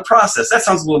 non-violent process. That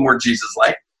sounds a little more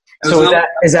Jesus-like. So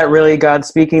is that really God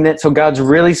speaking that? So God's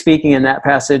really speaking in that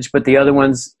passage, but the other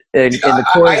ones in the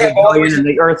chorus and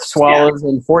the earth swallows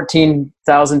and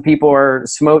 14,000 people are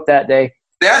smote that day.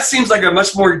 That seems like a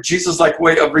much more Jesus-like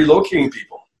way of relocating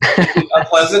people.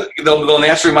 Unpleasant, they'll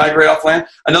naturally migrate off land.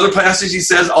 Another passage, he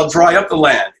says, I'll dry up the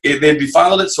land. They've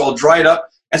defiled it, so I'll dry it up.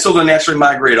 And so they'll naturally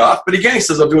migrate off. But again, he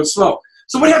says, I'll do it slow.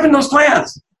 So what happened to those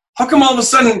plans? How come all of a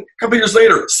sudden, a couple of years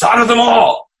later, Sodom them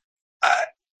all?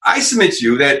 I submit to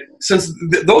you that since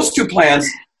those two plans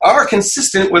are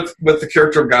consistent with the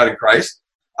character of God in Christ,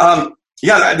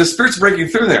 the Spirit's breaking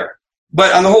through there.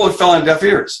 But on the whole, it fell on deaf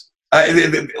ears.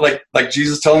 Like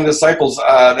Jesus telling the disciples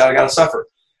that I got to suffer.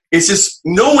 It's just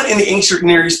no one in the ancient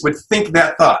Near East would think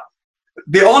that thought.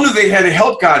 They all knew they had to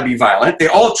help God be violent. They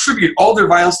all attribute all their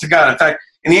violence to God. In fact,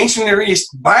 in the ancient Near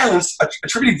East,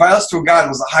 attributing violence to a god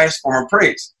was the highest form of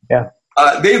praise. Yeah.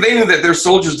 They knew that their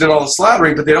soldiers did all the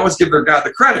slaughtering, but they'd always give their God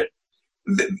the credit.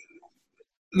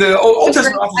 The Old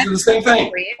Testament authors do the same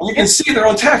thing. And you can see in their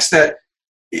own text that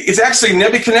it's actually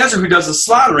Nebuchadnezzar who does the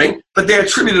slaughtering, but they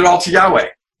attribute it all to Yahweh.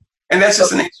 And that's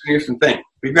just an ancient Near Eastern thing.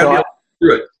 We've got to be able to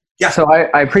do it. Yeah. So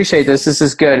I appreciate this. This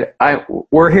is good.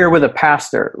 We're here with a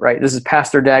pastor, right? This is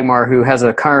Pastor Dagmar, who has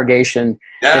a congregation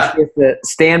that he has to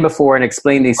stand before and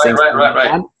explain these things.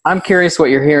 Right. I'm curious what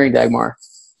you're hearing, Dagmar.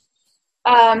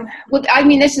 Well, I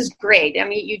mean, this is great. I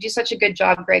mean, you do such a good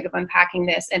job, Greg, of unpacking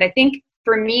this. And I think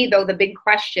for me, though, the big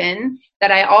question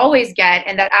that I always get,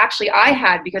 and that actually I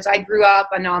had because I grew up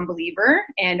a non-believer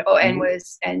and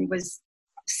was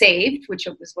saved, which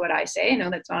was what I say. I know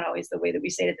that's not always the way that we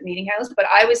say it at the meeting house, but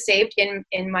I was saved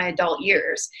in my adult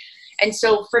years. And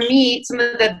so for me, some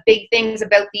of the big things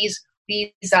about these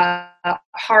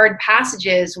hard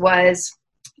passages was,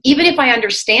 even if I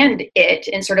understand it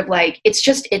and sort of like, it's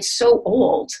so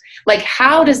old. Like,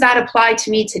 how does that apply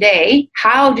to me today?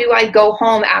 How do I go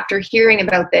home after hearing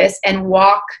about this and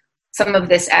walk some of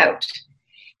this out?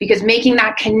 Because making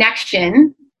that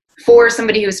connection for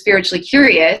somebody who's spiritually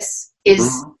curious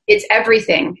it's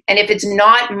everything. And if it's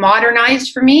not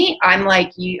modernized for me, I'm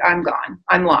like, I'm gone.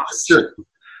 I'm lost. Sure.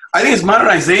 I think its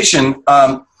modernization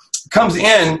comes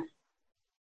in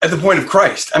at the point of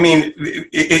Christ. I mean,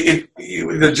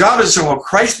 the job is to show how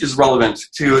Christ is relevant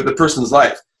to the person's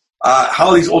life.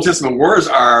 How these Old Testament words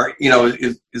are,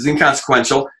 is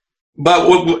inconsequential. But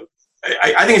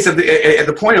I think it's at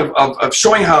the point of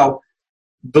showing how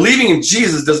believing in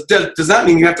Jesus does not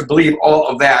mean you have to believe all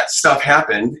of that stuff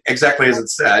happened exactly as it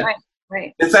said.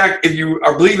 Right. In fact, if you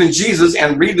are believing Jesus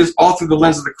and read this all through the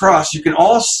lens of the cross, you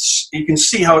can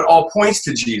see how it all points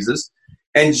to Jesus.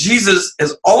 And Jesus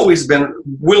has always been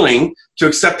willing to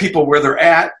accept people where they're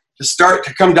at,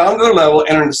 to come down to their level,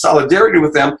 enter into solidarity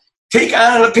with them, take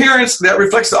on an appearance that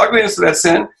reflects the ugliness of that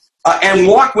sin, and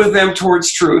walk with them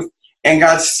towards truth. And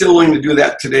God's still willing to do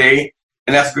that today,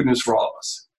 and that's good news for all of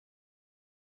us.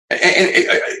 And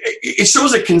it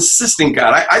shows a consistent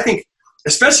God. I think,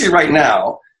 especially right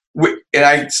now, and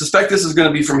I suspect this is going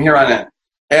to be from here on in,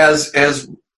 as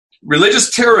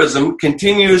religious terrorism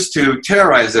continues to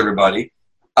terrorize everybody,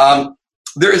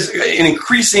 there is an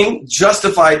increasing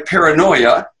justified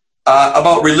paranoia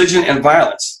about religion and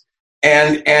violence.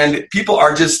 And people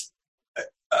are just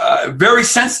very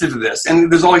sensitive to this.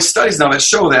 And there's all these studies now that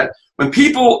show that when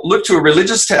people look to a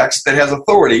religious text that has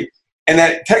authority, and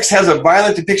that text has a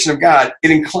violent depiction of God,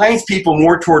 it inclines people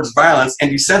more towards violence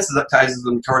and desensitizes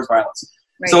them towards violence.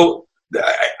 Right. So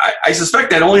I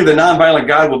suspect that only the nonviolent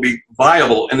God will be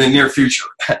viable in the near future.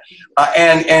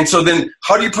 And so then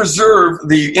how do you preserve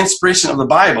the inspiration of the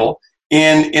Bible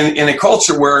in a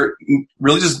culture where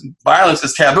religious violence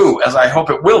is taboo, as I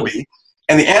hope it will be?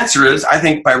 And the answer is, I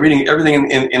think, by reading everything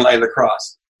in light of the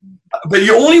cross. But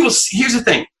you only will see, here's the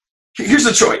thing. Here's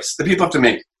the choice that people have to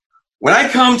make. When I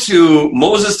come to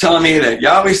Moses telling me that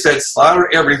Yahweh said, slaughter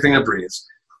everything that breathes,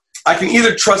 I can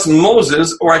either trust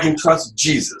Moses or I can trust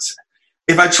Jesus.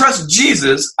 If I trust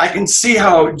Jesus, I can see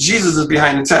how Jesus is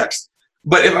behind the text.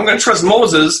 But if I'm going to trust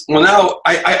Moses, well, now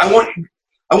I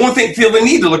won't feel the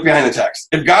need to look behind the text.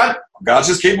 If God's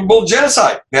just capable of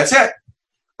genocide, that's it.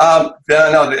 Now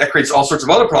that creates all sorts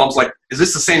of other problems, like, is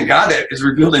this the same God that is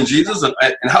revealed in Jesus?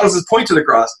 And how does this point to the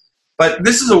cross? But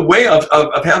this is a way of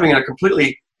having a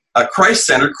completely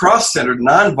Christ-centered, cross-centered,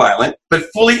 nonviolent, but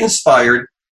fully inspired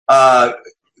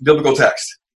biblical text.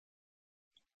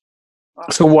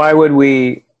 So would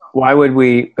we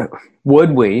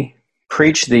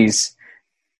preach these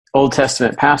Old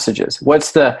Testament passages?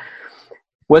 What's the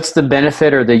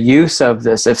benefit or the use of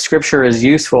this? If Scripture is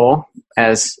useful,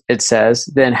 as it says,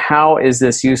 then how is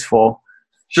this useful?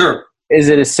 Sure. Is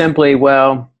it as simply,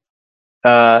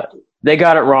 they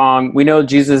got it wrong. We know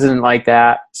Jesus isn't like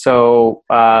that. So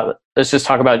let's just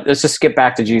skip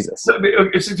back to Jesus. So,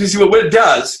 you see what it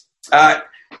does,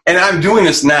 and I'm doing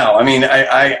this now. I mean,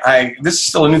 I this is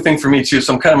still a new thing for me too.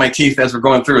 So I'm cutting my teeth as we're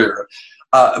going through here.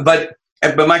 But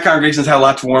my congregation's had a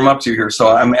lot to warm up to here, so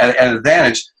I'm at an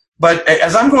advantage. But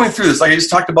as I'm going through this, like I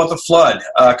just talked about the flood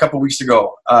a couple of weeks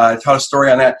ago, I taught a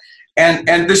story on that. And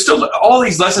there's still all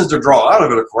these lessons to draw out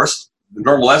of it, of course, the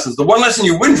normal lessons. The one lesson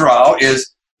you wouldn't draw out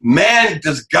is, man,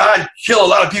 does God kill a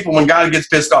lot of people when God gets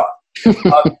pissed off?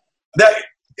 I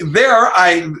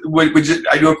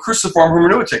do a cruciform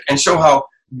hermeneutic and show how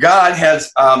God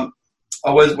has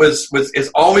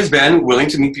has always been willing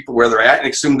to meet people where they're at and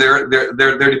assume their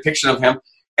depiction of Him,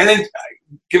 and then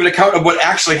give an account of what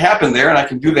actually happened there. And I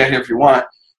can do that here if you want.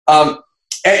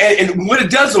 And what it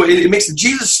does, though, it makes the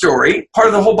Jesus story part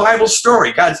of the whole Bible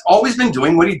story. God's always been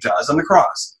doing what He does on the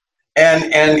cross.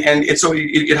 And so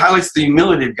it highlights the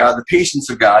humility of God, the patience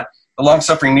of God, the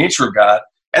long-suffering nature of God,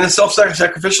 and the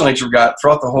self-sacrificial nature of God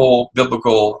throughout the whole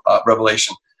biblical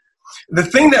revelation. The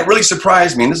thing that really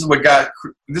surprised me, and this is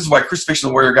why Crucifixion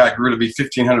of the Warrior God grew to be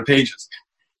 1,500 pages,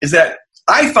 is that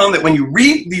I found that when you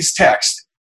read these texts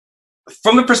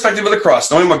from the perspective of the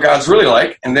cross, knowing what God's really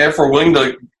like, and therefore willing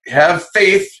to have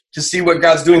faith to see what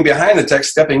God's doing behind the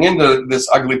text, stepping into this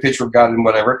ugly picture of God and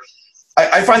whatever,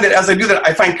 I find that as I do that,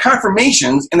 I find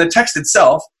confirmations in the text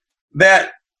itself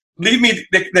that lead me,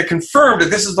 that confirm that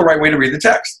this is the right way to read the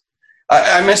text.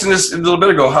 I mentioned this a little bit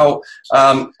ago, how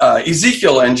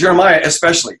Ezekiel and Jeremiah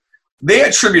especially, they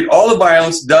attribute all the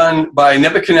violence done by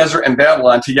Nebuchadnezzar and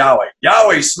Babylon to Yahweh.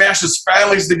 Yahweh smashes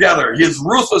families together. His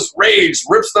ruthless rage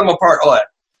rips them apart, all that.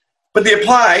 But they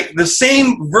apply the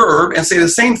same verb and say the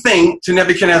same thing to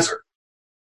Nebuchadnezzar.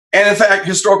 And in fact,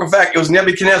 historical fact, it was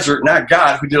Nebuchadnezzar, not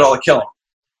God, who did all the killing.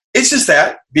 It's just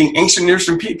that, being ancient Near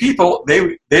Eastern people,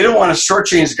 they don't want to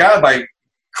shortchange God by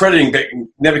crediting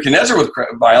Nebuchadnezzar with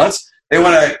violence. They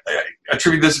want to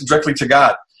attribute this directly to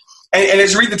God. And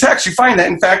as you read the text, you find that,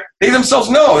 in fact, they themselves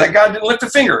know that God didn't lift a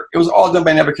finger. It was all done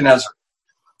by Nebuchadnezzar.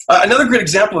 Another good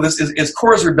example of this is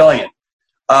Korah's rebellion.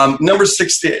 Number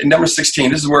 16.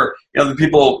 This is where the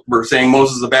people were saying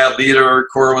Moses is a bad leader,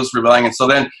 Korah was rebelling, and so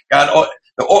then God,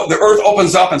 the earth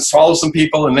opens up and swallows some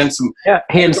people, and then some. Yeah,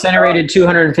 He incinerated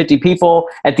 250 people.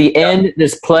 At the end,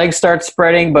 this plague starts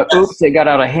spreading, but oops, it got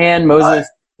out of hand. Moses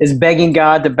is begging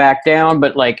God to back down,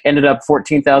 but ended up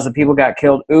 14,000 people got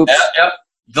killed. Oops. Yep.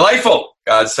 Delightful.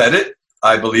 God said it.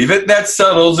 I believe it. That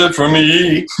settles it for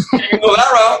me. You can go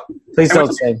that route. Please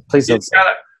don't say.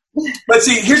 But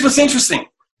see, here's what's interesting.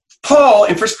 Paul,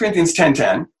 in 1 Corinthians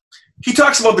 10:10, he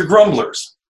talks about the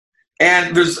grumblers.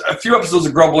 And there's a few episodes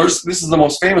of grumblers. This is the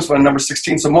most famous one, number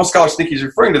 16. So most scholars think he's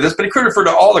referring to this, but he could refer to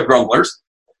all the grumblers.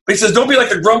 But he says, don't be like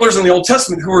the grumblers in the Old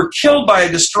Testament who were killed by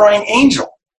a destroying angel.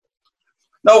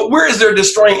 Now, where is there a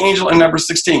destroying angel in number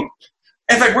 16?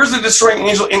 In fact, where's the destroying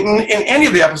angel in any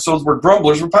of the episodes where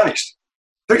grumblers were punished?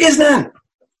 There is none.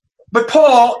 But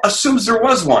Paul assumes there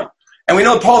was one. And we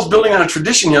know Paul's building on a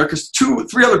tradition here because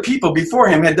 2-3 other people before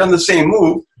him had done the same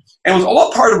move. And it was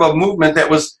all part of a movement that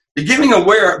was becoming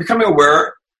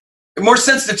aware, more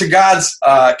sensitive to God's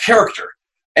character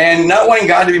and not wanting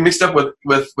God to be mixed up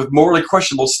with morally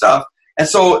questionable stuff. And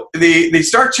so they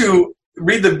start to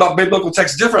read the biblical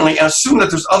text differently and assume that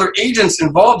there's other agents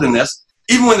involved in this,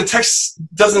 even when the text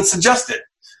doesn't suggest it.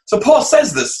 So Paul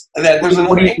says this, that there's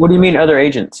what do you mean other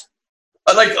agents?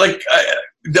 Like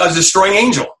a destroying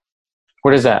angel.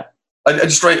 What is that?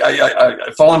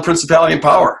 A fallen principality and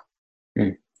power.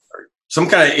 Some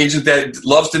kind of agent that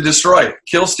loves to destroy,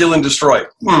 kill, steal, and destroy.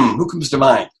 Who comes to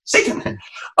mind? Satan.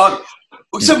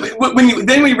 So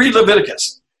when we read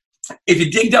Leviticus, if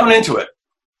you dig down into it,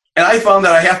 and I found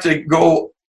that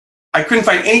I couldn't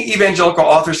find any evangelical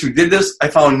authors who did this. I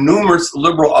found numerous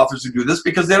liberal authors who do this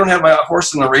because they don't have a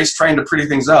horse in the race trying to pretty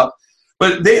things up.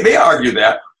 But they argue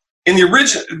that in the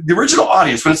original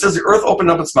audience, when it says the earth opened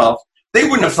up its mouth, they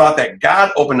wouldn't have thought that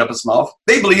God opened up its mouth.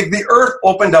 They believed the earth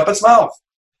opened up its mouth.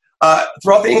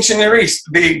 Throughout the ancient Near East,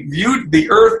 they viewed the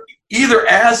earth either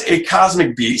as a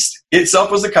cosmic beast,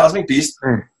 itself was a cosmic beast,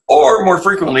 or more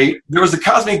frequently, there was a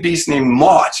cosmic beast named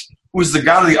Mot, who was the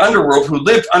god of the underworld who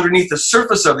lived underneath the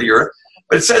surface of the earth,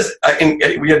 But it says,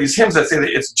 we have these hymns that say that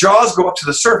its jaws go up to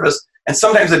the surface, and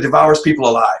sometimes it devours people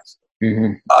alive.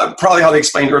 Mm-hmm. Probably how they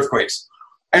explained earthquakes.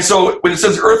 And so when it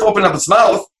says earth opened up its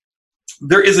mouth,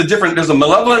 there's a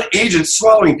malevolent agent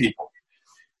swallowing people.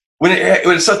 When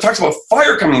it talks about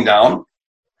fire coming down,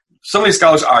 some of these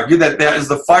scholars argue that that is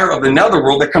the fire of the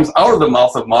netherworld that comes out of the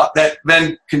mouth of Ma'at that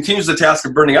then continues the task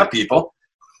of burning up people.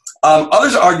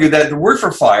 Others argue that the word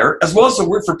for fire, as well as the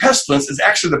word for pestilence, is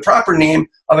actually the proper name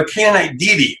of a Canaanite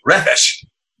deity, Rephesh.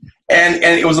 And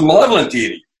it was a malevolent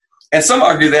deity. And some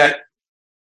argue that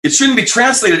it shouldn't be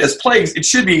translated as plagues. It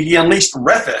should be he unleashed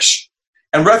Rephesh,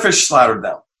 and Rephesh slaughtered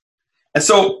them. And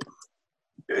so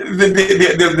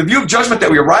the view of judgment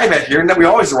that we arrive at here, and that we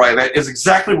always arrive at, is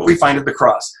exactly what we find at the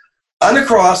cross. On the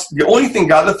cross, the only thing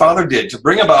God the Father did to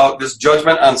bring about this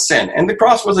judgment on sin, and the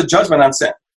cross was a judgment on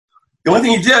sin, the only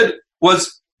thing he did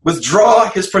was withdraw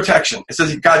his protection. It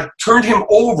says God turned him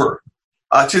over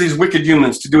to these wicked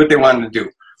humans to do what they wanted to do.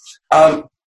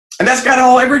 And that's God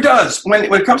all ever does. When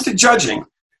it comes to judging,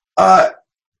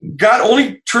 God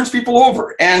only turns people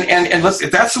over. And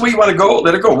if that's the way you want to go,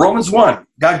 let it go. Romans 1,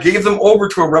 God gave them over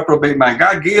to a reprobate mind.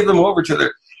 God gave them over to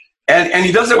their... And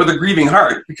he does that with a grieving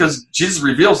heart, because Jesus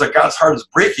reveals that God's heart is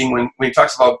breaking when he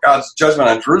talks about God's judgment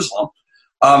on Jerusalem.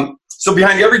 So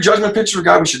behind every judgment picture of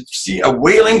God, we should see a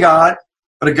wailing God,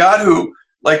 but a God who,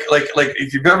 like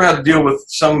if you've ever had to deal with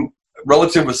some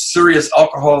relative with serious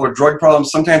alcohol or drug problems,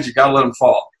 sometimes you got to let them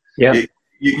fall. Yeah.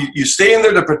 You stay in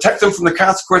there to protect them from the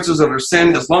consequences of their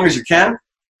sin as long as you can,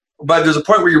 but there's a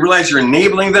point where you realize you're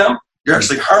enabling them, you're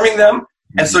actually harming them,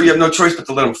 and so you have no choice but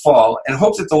to let them fall and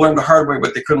hope that they'll learn the hard way,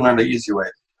 but they couldn't learn the easy way.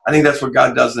 I think that's what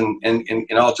God does in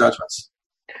all judgments.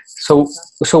 So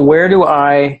where do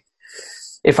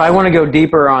if I want to go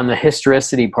deeper on the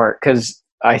historicity part, because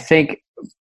I think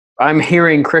I'm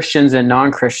hearing Christians and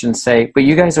non-Christians say, but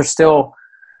you guys are still,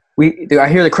 I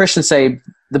hear the Christians say,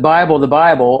 the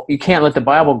Bible, you can't let the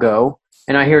Bible go.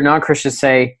 And I hear non-Christians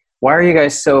say, why are you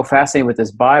guys so fascinated with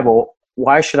this Bible?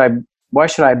 Why should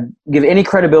I give any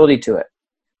credibility to it?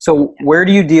 So where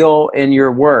do you deal in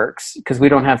your works? Because we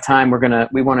don't have time.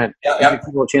 We want to give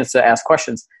people a chance to ask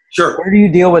questions. Sure. Where do you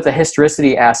deal with the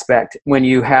historicity aspect when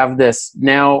you have this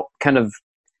now kind of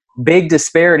big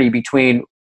disparity between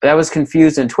that was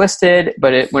confused and twisted,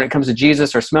 but when it comes to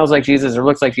Jesus or smells like Jesus or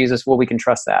looks like Jesus, well, we can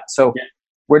trust that. So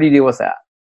where do you deal with that?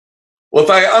 Well, if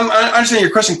I'm understanding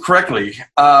your question correctly,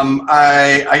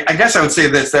 I guess I would say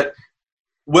this, that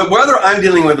whether I'm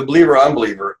dealing with a believer or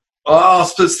unbeliever, I'll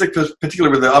stick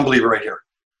particularly with the unbeliever right here.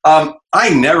 I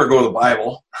never go to the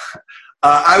Bible.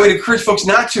 I would encourage folks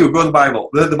not to go to the Bible.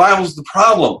 The Bible's the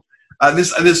problem.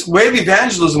 This way of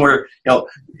evangelism where,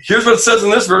 here's what it says in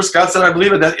this verse, God said, I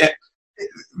believe it.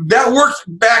 That worked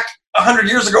back 100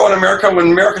 years ago in America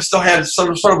when America still had sort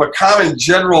of a common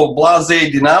general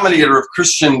blasé denominator of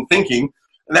Christian thinking.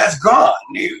 That's gone.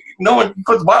 No one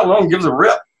puts the Bible, no one gives a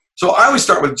rip. So I always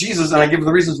start with Jesus, and I give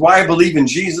the reasons why I believe in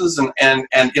Jesus, and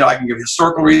I can give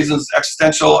historical reasons,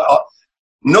 existential.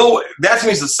 No, that to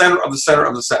me is the center of the center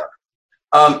of the center.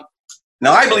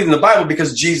 Now I believe in the Bible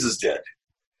because Jesus did,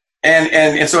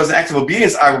 and so as an act of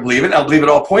obedience, I will believe it. I'll believe it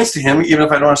all points to Him, even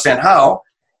if I don't understand how.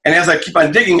 And as I keep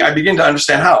on digging, I begin to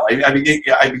understand how. I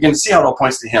begin to see how it all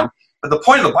points to Him. But the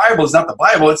point of the Bible is not the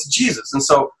Bible; it's Jesus. And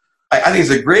so I think it's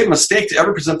a grave mistake to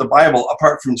ever present the Bible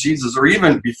apart from Jesus, or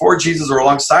even before Jesus or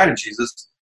alongside of Jesus.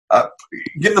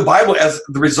 Give the Bible as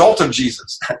the result of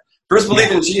Jesus. First,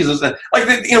 believe in Jesus. And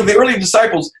the early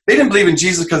disciples, they didn't believe in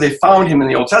Jesus because they found Him in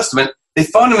the Old Testament. They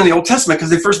found Him in the Old Testament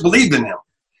because they first believed in Him.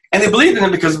 And they believed in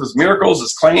Him because of His miracles,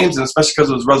 His claims, and especially because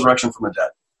of His resurrection from the dead.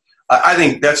 I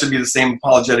think that should be the same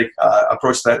apologetic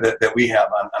approach that we have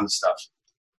on this stuff.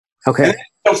 Okay. And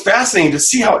it was fascinating to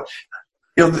see how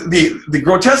the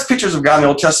grotesque pictures of God in the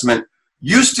Old Testament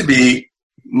used to be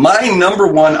my number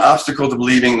one obstacle to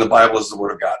believing the Bible is the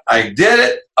Word of God. I did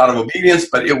it out of obedience,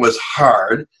 but it was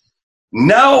hard.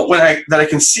 Now, that I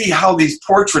can see how these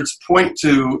portraits point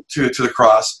to the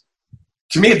cross,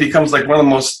 to me it becomes like one of the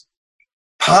most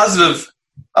positive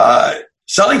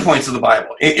selling points of the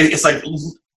Bible. It's like,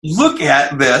 look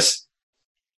at this,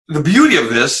 the beauty of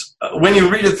this, when you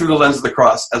read it through the lens of the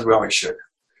cross, as we always should.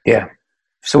 Yeah.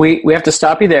 So we have to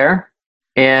stop you there,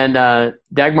 and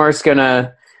Dagmar's going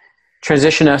to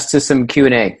transition us to some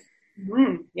Q&A.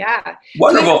 Yeah.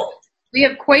 Wonderful. We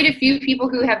have quite a few people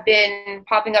who have been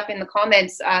popping up in the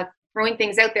comments, throwing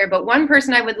things out there, but one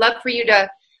person I would love for you to,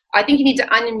 I think you need to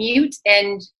unmute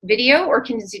and video, or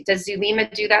does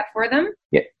Zulema do that for them?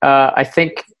 Yeah, I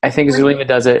think Zulema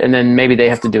does it, and then maybe they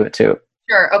have to do it too.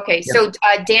 Sure. Okay. Yeah. So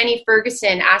Danny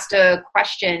Ferguson asked a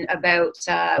question about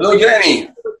hello, Danny.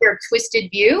 Their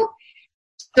twisted view.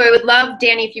 So I would love,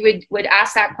 Danny, if you would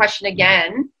ask that question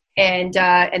again and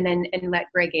let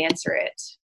Greg answer it.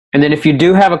 And then if you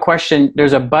do have a question,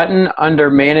 there's a button under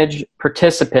Manage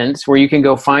Participants where you can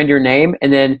go find your name,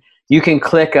 and then you can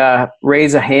click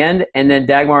raise a hand, and then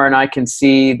Dagmar and I can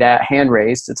see that hand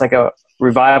raised. It's like a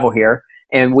revival here,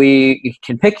 and we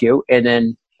can pick you and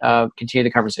then continue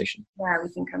the conversation. Yeah, we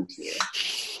can come to you.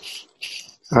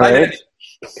 All right.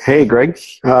 Hey, Greg.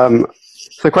 So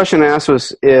the question I asked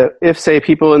was, if, say,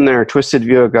 people in their twisted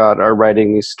view of God are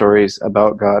writing these stories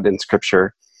about God in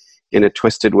Scripture in a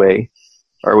twisted way,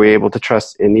 are we able to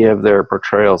trust any of their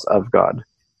portrayals of God?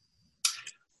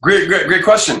 Great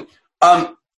question.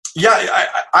 I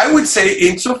would say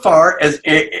insofar as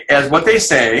what they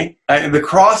say, the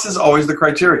cross is always the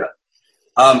criteria.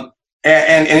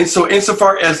 And so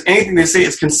insofar as anything they say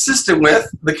is consistent with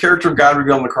the character of God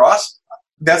revealed on the cross,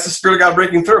 that's the Spirit of God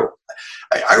breaking through.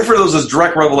 I refer to those as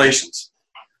direct revelations.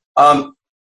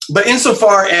 But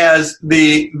insofar as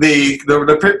the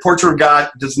portrait of God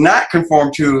does not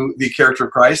conform to the character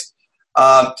of Christ,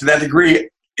 to that degree,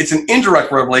 it's an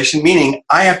indirect revelation, meaning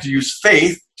I have to use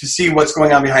faith to see what's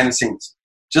going on behind the scenes,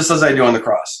 just as I do on the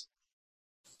cross.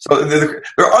 So there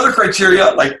are other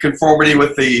criteria like conformity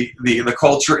with the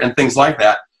culture and things like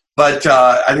that, but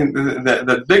I think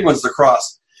the big one's the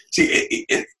cross. See,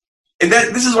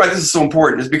 this is why this is so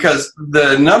important, is because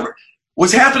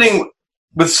what's happening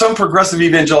with some progressive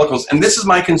evangelicals, and this is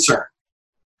my concern,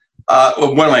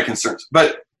 one of my concerns,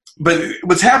 but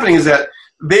what's happening is that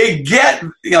they get,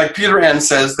 like Peter N.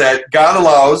 says, that God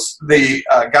allows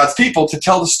God's people to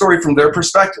tell the story from their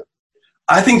perspective.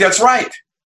 I think that's right.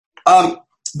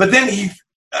 But then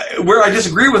where I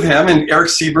disagree with him and Eric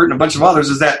Siebert and a bunch of others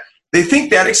is that they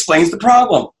think that explains the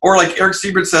problem. Or like Eric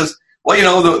Siebert says,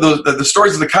 well, the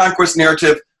stories of the conquest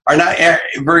narrative are not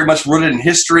very much rooted in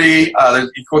history.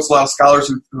 He quotes a lot of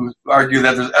scholars who argue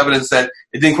that there's evidence that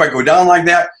it didn't quite go down like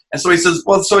that. And so he says,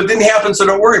 well, so it didn't happen, so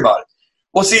don't worry about it.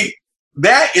 Well, see,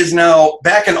 that is now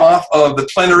backing off of the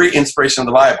plenary inspiration of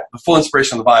the Bible, the full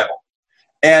inspiration of the Bible.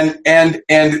 And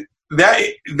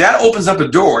that opens up a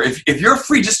door. If you're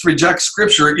free just to reject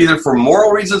Scripture either for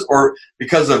moral reasons or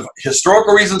because of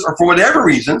historical reasons or for whatever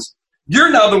reasons,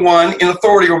 you're now the one in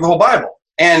authority over the whole Bible.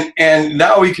 And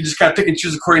now you can just kind of pick and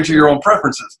choose according to your own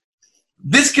preferences.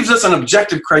 This gives us an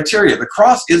objective criteria. The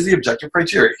cross is the objective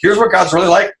criteria. Here's what God's really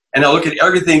like, and now look at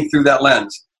everything through that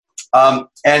lens.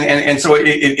 And so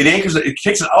it anchors it,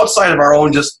 takes it outside of our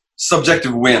own just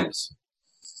subjective whims.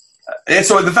 And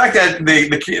so the fact that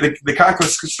the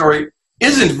conquest story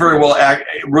isn't very well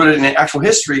rooted in actual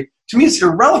history, to me, is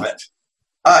irrelevant.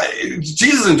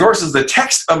 Jesus endorses the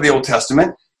text of the Old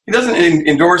Testament. He doesn't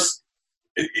endorse.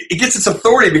 It gets its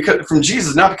authority from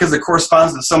Jesus, not because it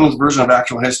corresponds to someone's version of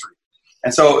actual history.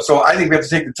 And so I think we have to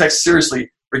take the text seriously,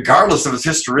 regardless of its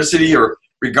historicity or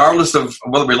regardless of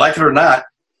whether we like it or not.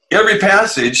 Every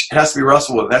passage has to be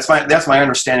wrestled with. That's my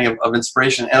understanding of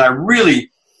inspiration. And I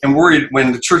really am worried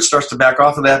when the church starts to back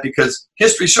off of that, because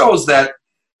history shows that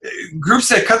groups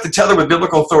that cut the tether with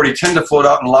biblical authority tend to float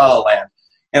out in la la land.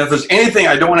 And if there's anything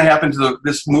I don't want to happen to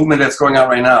this movement that's going on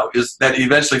right now, is that it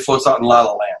eventually floats out in la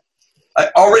la land.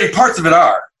 Already parts of it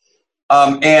are.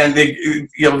 And the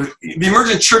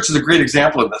emergent church is a great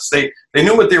example of this. They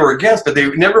knew what they were against, but they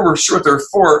never were sure what they were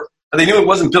for. They knew it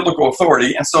wasn't biblical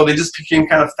authority, and so they just became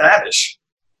kind of faddish.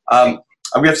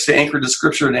 We have to stay anchored to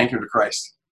Scripture and anchored to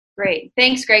Christ. Great.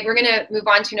 Thanks, Greg. We're going to move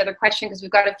on to another question because we've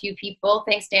got a few people.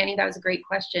 Thanks, Danny. That was a great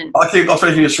question. I'll try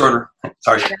to keep it shorter.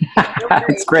 Sorry.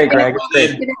 That's great, Greg.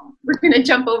 We're going to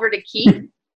jump over to Keith, and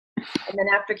then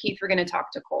after Keith, we're going to talk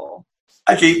to Cole.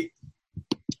 Hi, Keith.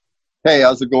 Hey,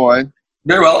 how's it going?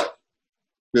 Very well.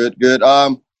 Good.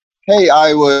 Hey,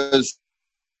 I'm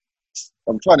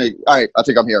trying to, all right, I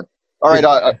think I'm here. All right,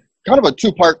 kind of a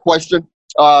two-part question.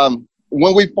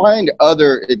 When we find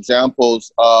other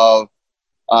examples of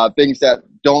things that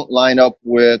don't line up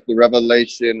with the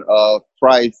revelation of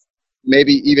Christ,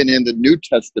 maybe even in the New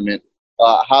Testament,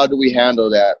 how do we handle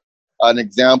that? An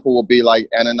example will be like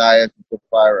Ananias and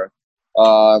Sapphira.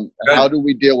 How do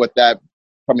we deal with that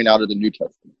coming out of the New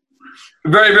Testament?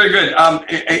 Very, very good.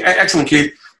 Excellent,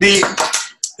 Keith.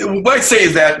 What I'd say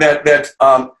is that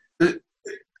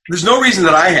there's no reason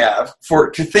that I have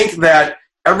to think that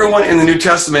everyone in the New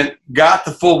Testament got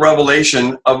the full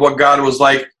revelation of what God was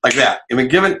like that. I mean,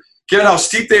 given how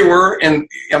steep they were, and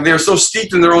they were so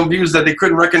steeped in their own views that they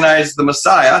couldn't recognize the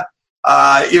Messiah,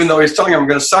 even though he's telling them, I'm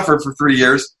going to suffer for 3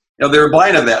 years. They were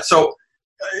blind of that. So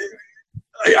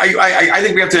I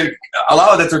think we have to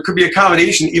allow that there could be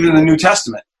accommodation even in the New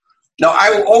Testament. Now, I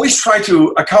will always try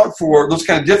to account for those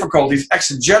kind of difficulties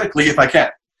exegetically if I can.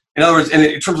 In other words,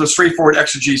 in terms of straightforward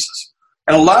exegesis.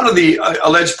 And a lot of the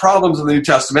alleged problems of the New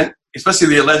Testament, especially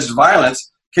the alleged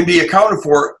violence, can be accounted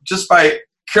for just by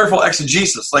careful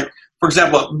exegesis. Like, for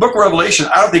example, the book of Revelation,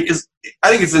 I think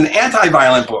it's an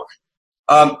anti-violent book.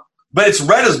 But it's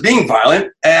read as being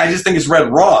violent, and I just think it's read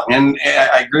wrong. And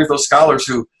I agree with those scholars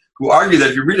who argue that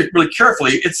if you read it really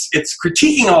carefully, it's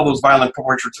critiquing all those violent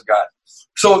portraits of God.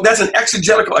 So that's an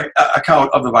exegetical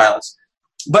account of the violence.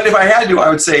 But if I had to, I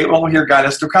would say, well, here God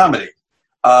has to accommodate,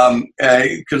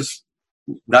 because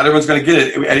not everyone's going to get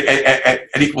it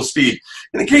at equal speed.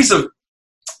 In the case of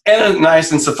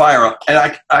Ananias and Sapphira,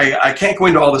 and I can't go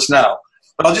into all this now,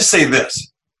 but I'll just say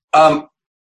this.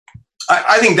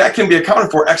 I think that can be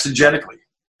accounted for exegetically.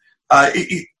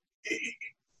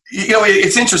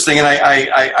 It's interesting, and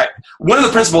I one of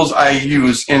the principles I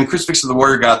use in Crucifix of the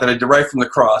Warrior God that I derive from the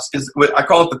cross is what I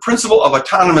call it the principle of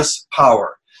autonomous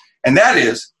power. And that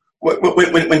is,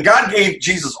 when God gave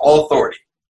Jesus all authority,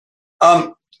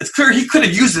 it's clear he could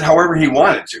have used it however he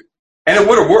wanted to, and it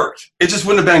would have worked. It just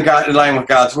wouldn't have been in line with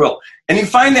God's will. And you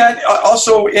find that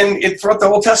also in throughout the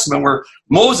Old Testament, where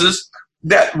Moses,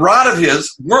 that rod of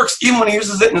his, works even when he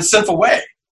uses it in a sinful way.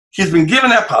 He's been given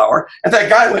that power. In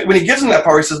fact, God, when he gives him that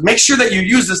power, he says, make sure that you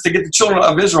use this to get the children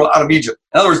of Israel out of Egypt.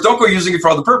 In other words, don't go using it for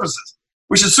other purposes,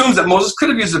 which assumes that Moses could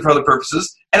have used it for other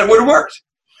purposes, and it would have worked.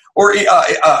 Or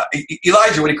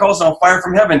Elijah, when he calls down fire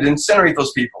from heaven to incinerate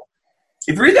those people.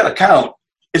 If you read that account,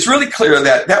 it's really clear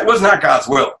that that was not God's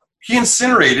will. He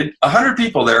incinerated 100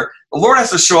 people there. The Lord has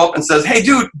to show up and says, hey,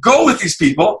 dude, go with these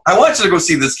people. I want you to go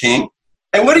see this king.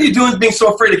 And what are you doing being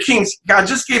so afraid of kings? God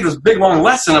just gave this big, long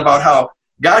lesson about how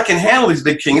God can handle these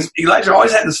big kings. Elijah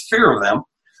always had this fear of them.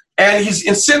 And he's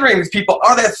incinerating these people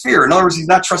out of that fear. In other words, he's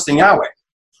not trusting Yahweh.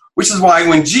 Which is why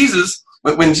when Jesus'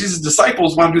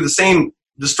 disciples want to do the same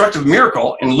destructive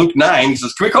miracle in Luke 9, he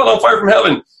says, can we call down fire from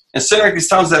heaven and incinerate these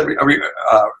towns that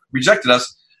rejected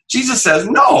us? Jesus says,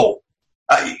 no.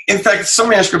 In fact, some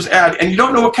manuscripts add, and you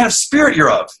don't know what kind of spirit you're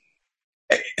of.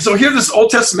 So here this Old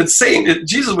Testament saying,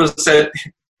 Jesus would have said,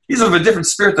 he's of a different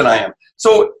spirit than I am.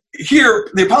 So here,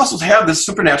 the apostles have this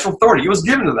supernatural authority. It was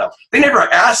given to them. They never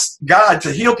asked God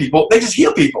to heal people. They just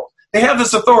heal people. They have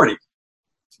this authority.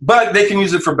 But they can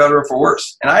use it for better or for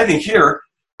worse. And I think here,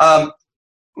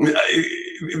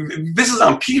 this is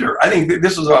on Peter. I think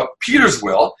this was about Peter's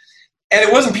will. And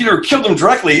it wasn't Peter who killed him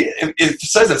directly. It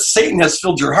says that Satan has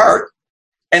filled your heart.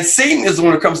 And Satan is the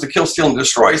one who comes to kill, steal, and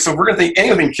destroy. So if we're going to think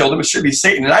anything killed him, it should be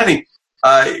Satan. And I think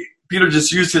Peter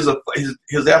just used his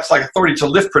apostolic authority to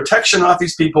lift protection off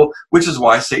these people, which is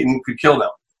why Satan could kill them.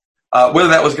 Whether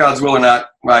that was God's will or not,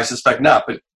 well, I suspect not,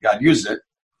 but God used it.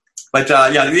 But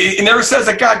it never says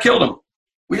that God killed him.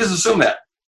 We just assume that.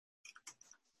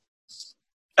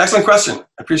 Excellent question.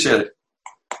 I appreciate it.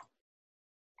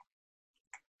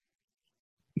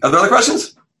 Are there other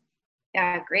questions?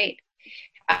 Yeah, great.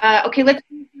 Okay,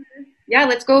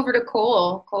 let's go over to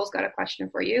Cole. Cole's got a question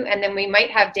for you, and then we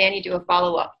might have Danny do a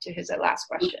follow-up to his last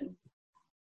question.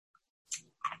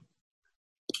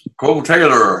 Cole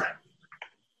Taylor.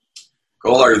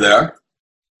 Cole, are you there?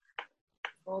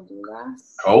 Cole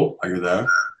Dulas. Cole, are you there?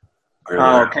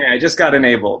 Okay, I just got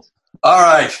enabled. All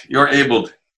right, you're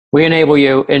enabled. We enable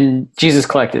you in Jesus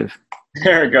Collective.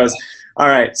 There it goes. All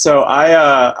right, so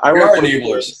I work with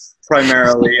enablers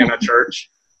primarily in a church.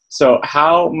 So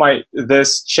how might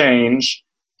this change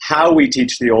how we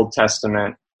teach the Old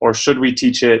Testament, or should we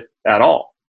teach it at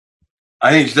all?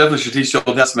 I think you definitely should teach the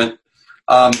Old Testament,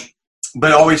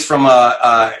 but always from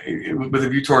with a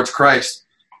view towards Christ.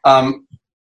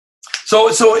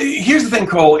 So here's the thing,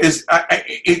 Cole, is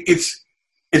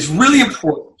it's really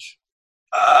important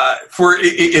for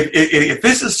if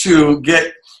this is to get,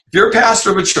 if you're a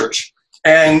pastor of a church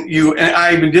and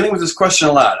I've been dealing with this question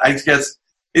a lot. I guess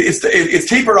it's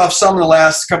tapered off some in the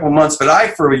last couple of months, but I,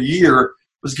 for a year,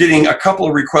 was getting a couple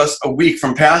of requests a week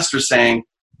from pastors saying,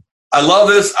 I love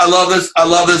this, I love this, I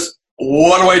love this.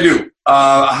 What do I do?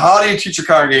 How do you teach your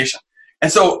congregation?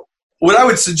 And so what I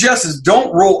would suggest is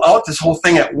don't roll out this whole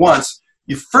thing at once.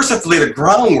 You first have to lay the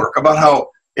groundwork about how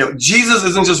Jesus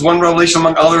isn't just one revelation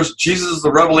among others. Jesus is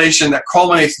the revelation that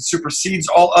culminates and supersedes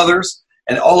all others,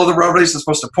 and all other revelations are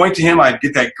supposed to point to him. I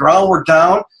get that groundwork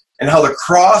down, and how the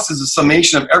cross is a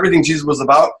summation of everything Jesus was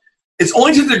about. It's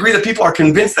only to the degree that people are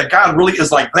convinced that God really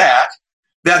is like that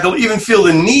they'll even feel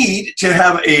the need to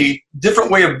have a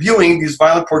different way of viewing these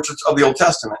violent portraits of the Old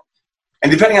Testament.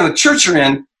 And depending on the church you're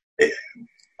in,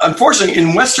 unfortunately,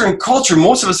 in Western culture,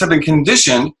 most of us have been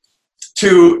conditioned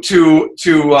to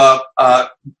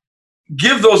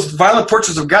give those violent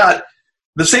portraits of God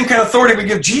the same kind of authority we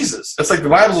give Jesus. It's like the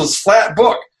Bible is this flat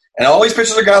book, and all these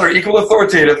pictures of God are equal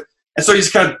authoritative, and so you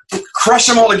just kind of crush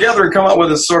them all together and come out with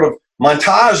this sort of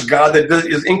montage God that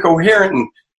is incoherent and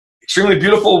extremely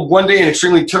beautiful one day and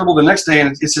extremely terrible the next day.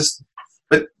 And it's just,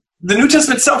 but the New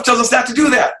Testament itself tells us not to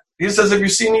do that. He says, if you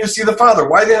see me, you see the Father.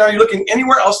 Why then are you looking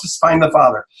anywhere else to find the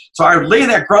Father? So I would lay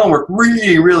that groundwork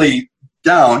really, really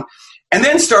down, and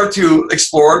then start to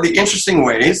explore the interesting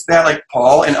ways that, like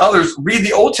Paul and others, read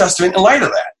the Old Testament in light of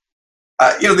that.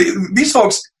 These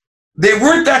folks, they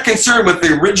weren't that concerned with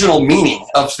the original meaning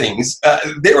of things.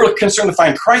 They were concerned to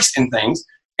find Christ in things.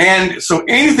 And so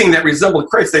anything that resembled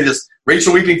Christ, they just,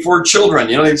 Rachel weeping for children,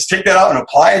 they just take that out and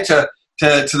apply it to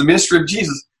the ministry of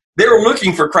Jesus. They were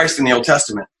looking for Christ in the Old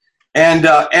Testament. And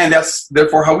that's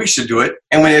therefore how we should do it.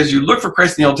 And as you look for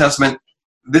Christ in the Old Testament,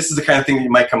 this is the kind of thing that you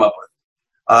might come up with.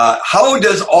 How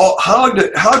does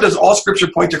all Scripture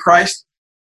point to Christ?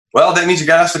 Well, that means you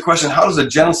got to ask the question: how does a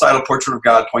genocidal portrait of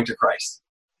God point to Christ?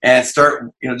 And start,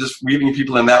 just weaving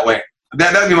people in that way.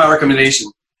 That'd be my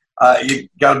recommendation. You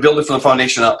got to build it from the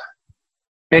foundation up.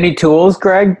 Any tools,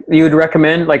 Greg, you would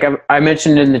recommend? Like I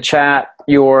mentioned in the chat,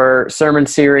 your sermon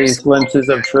series, Glimpses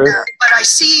of Truth. But I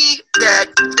see that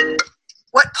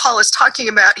what Paul is talking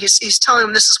about, he's telling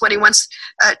him this is what he wants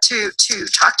to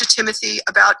talk to Timothy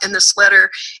about in this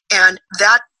letter, and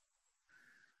that.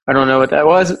 I don't know what that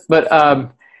was, but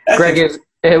Greg,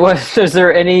 is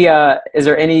there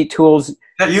any tools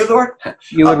that you, Lord,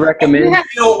 you would recommend?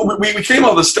 We came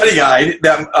up with a study guide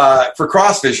that for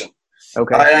CrossVision.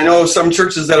 Okay. I know some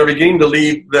churches that are beginning to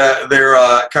lead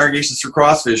their congregations through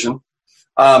CrossVision,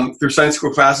 through Sunday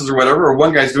school classes or whatever, or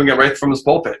one guy's doing it right from his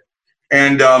pulpit.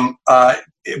 And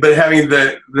but having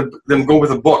them go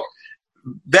with a book,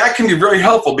 that can be very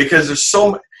helpful because it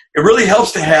really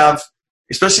helps to have,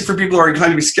 especially for people who are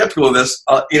inclined to be skeptical of this,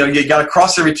 you got to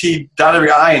cross every T, dot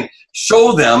every I, and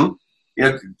show them,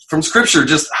 from Scripture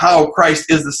just how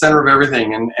Christ is the center of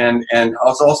everything, and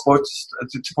how it's all supposed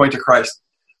to point to Christ.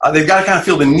 They've got to kind of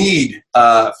feel the need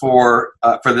for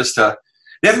this to.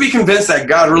 They have to be convinced that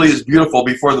God really is beautiful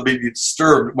before they'll be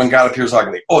disturbed when God appears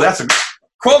ugly. Oh, that's a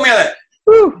quote me on that.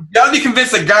 You got to be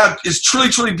convinced that God is truly,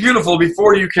 truly beautiful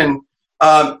before you can.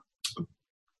 How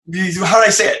do I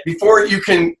say it? Before you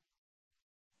can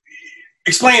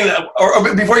explain,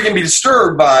 or before you can be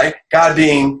disturbed by God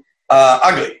being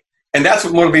ugly, and that's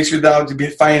what motivates you now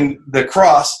to find the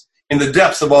cross in the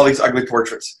depths of all these ugly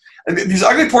portraits. And these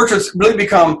ugly portraits really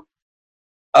become,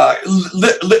 I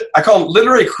call them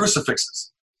literary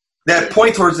crucifixes that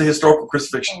point towards the historical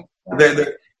crucifixion.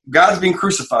 God's being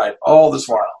crucified all this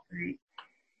while.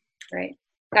 Right.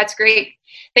 That's great.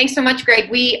 Thanks so much, Greg.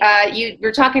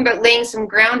 You're talking about laying some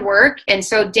groundwork, and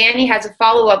so Danny has a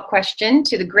follow-up question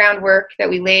to the groundwork that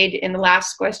we laid in the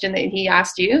last question that he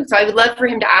asked you. So I would love for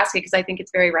him to ask it because I think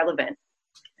it's very relevant.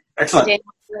 Excellent. Danny,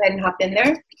 go ahead and hop in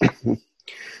there.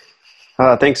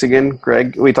 Thanks again,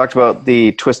 Greg. We talked about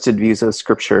the twisted views of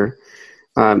Scripture.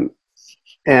 So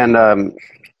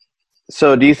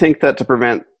do you think that to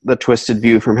prevent the twisted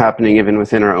view from happening even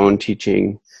within our own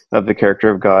teaching of the character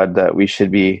of God, that we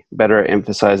should be better at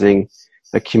emphasizing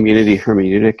a community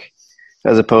hermeneutic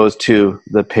as opposed to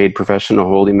the paid professional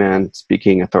holy man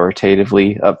speaking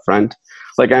authoritatively up front?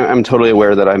 Like I'm totally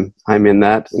aware that I'm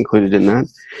included in that.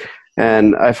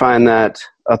 And I find that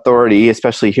authority,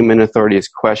 especially human authority, is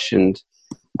questioned,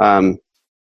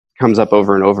 comes up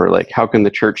over and over. Like, how can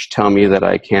the church tell me that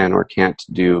I can or can't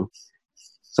do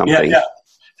something? Yeah.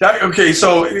 Okay,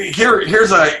 so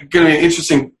here's going to be an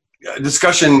interesting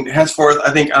discussion henceforth,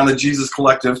 I think, on the Jesus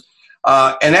Collective.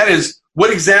 And that is,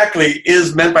 what exactly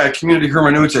is meant by a community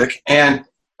hermeneutic, and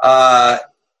how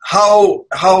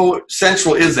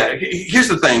central is that? Here's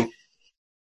the thing.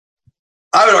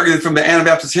 I would argue that from the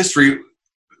Anabaptist history,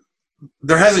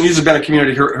 there hasn't usually been a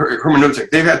community hermeneutic.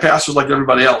 They've had pastors like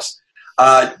everybody else.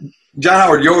 John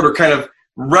Howard Yoder kind of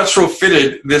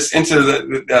retrofitted this into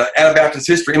the Anabaptist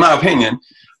history, in my opinion.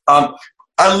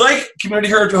 I like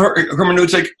community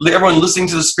hermeneutic, everyone listening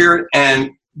to the Spirit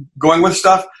and going with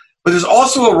stuff, but there's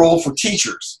also a role for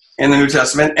teachers in the New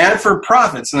Testament and for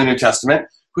prophets in the New Testament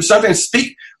who sometimes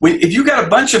speak. If you got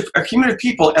a community of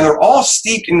people and they're all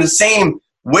steeped in the same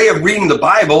way of reading the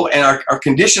Bible and are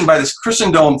conditioned by this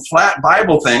Christendom flat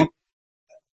Bible thing,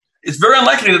 it's very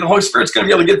unlikely that the Holy Spirit's going to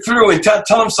be able to get through and tell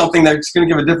them something that's going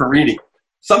to give a different reading.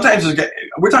 Sometimes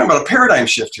we're talking about a paradigm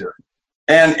shift here.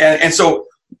 And so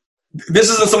this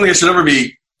isn't something that should ever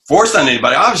be forced on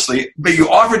anybody, obviously, but you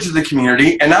offer it to the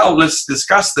community, and now let's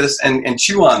discuss this and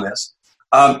chew on this.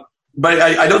 But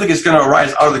I don't think it's going to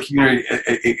arise out of the community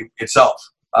itself.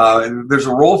 There's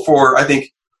a role for, I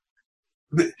think,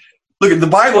 look, the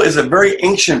Bible is a very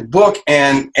ancient book,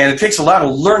 and it takes a lot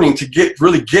of learning to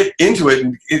really get into it.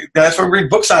 And that's why we read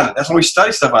books on it. That's why we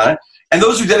study stuff on it. And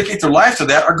those who dedicate their life to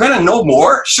that are going to know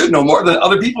more, should know more than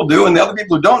other people do, and the other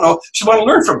people who don't know should want to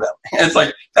learn from them. And it's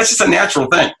like, that's just a natural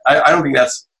thing. I don't think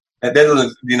that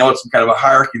doesn't denote some kind of a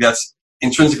hierarchy that's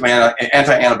intrinsically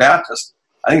anti-Anabaptist.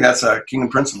 I think that's a kingdom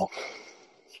principle,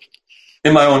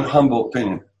 in my own humble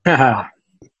opinion.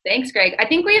 Thanks, Greg. I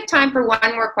think we have time for one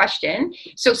more question.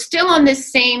 So still on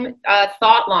this same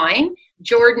thought line,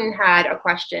 Jordan had a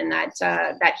question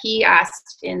that he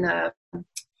asked in the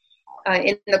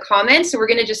comments. So we're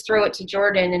going to just throw it to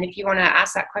Jordan. And if you want to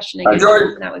ask that question again,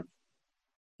 Jordan. that would.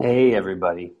 Hey,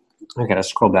 everybody. I got to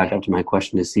scroll back up to my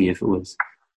question to see if it was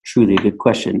truly a good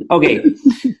question. Okay.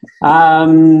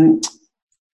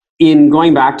 In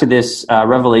going back to this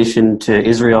revelation to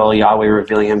Israel, Yahweh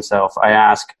revealing himself, I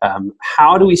ask,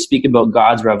 how do we speak about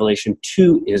God's revelation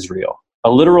to Israel? A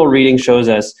literal reading shows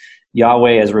us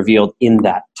Yahweh as revealed in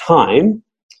that time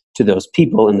to those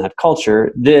people in that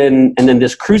culture. And then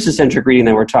this crucicentric reading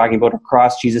that we're talking about, a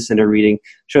cross Jesus-centered reading,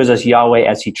 shows us Yahweh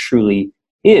as he truly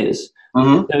is.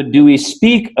 Mm-hmm. So do we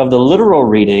speak of the literal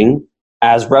reading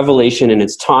as revelation in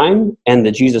its time and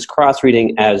the Jesus cross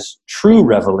reading as true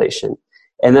revelation?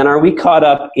 And then are we caught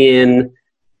up in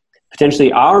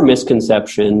potentially our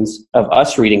misconceptions of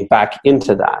us reading back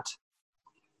into that?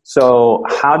 So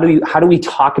how do we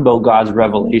talk about God's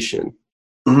revelation?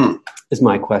 Mm-hmm. Is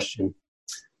my question.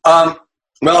 Well,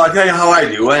 I'll tell you how I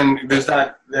do, and there's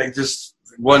not just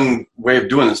one way of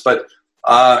doing this, but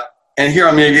and here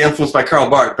I'm maybe influenced by Karl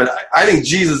Barth, but I think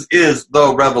Jesus is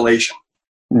the revelation.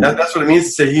 Mm-hmm. That's what it means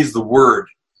to say he's the Word.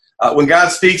 When God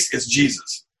speaks, it's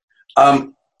Jesus.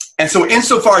 And so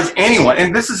insofar as anyone,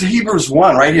 and this is Hebrews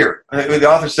 1 right here, the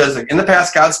author says that in the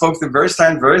past God spoke through various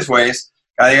times, various ways.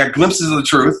 God got glimpses of the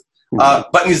truth.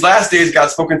 But in these last days,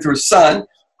 God's spoken through his Son,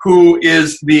 who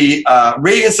is the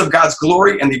radiance of God's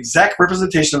glory and the exact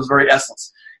representation of his very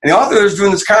essence. And the author is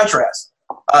doing this contrast,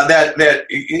 that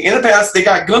in the past, they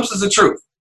got glimpses of truth.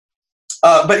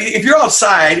 But if you're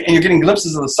outside and you're getting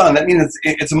glimpses of the sun, that means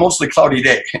it's a mostly cloudy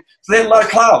day. So they had a lot of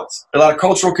clouds, a lot of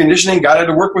cultural conditioning. God had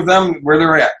to work with them where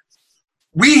they're at.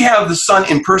 We have the sun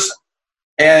in person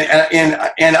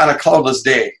and on a cloudless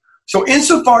day. So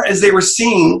insofar as they were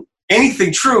seeing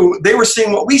anything true, they were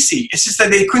seeing what we see. It's just that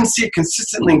they couldn't see it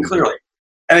consistently and clearly.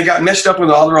 And it got meshed up with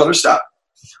all their other stuff.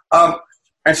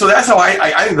 And so that's how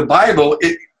I think the Bible,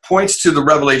 it points to the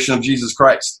revelation of Jesus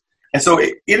Christ. And so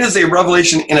it is a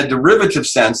revelation in a derivative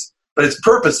sense, but its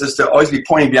purpose is to always be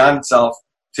pointing beyond itself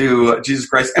to Jesus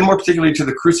Christ, and more particularly to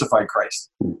the crucified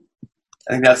Christ. I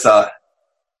think that's the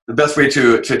best way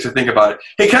to think about it.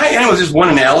 Hey, can I end with just one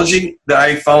analogy that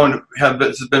I found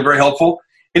has been very helpful?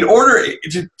 In order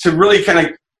to really kind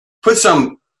of put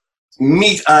some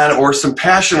meat on or some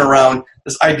passion around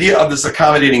this idea of this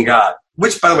accommodating God,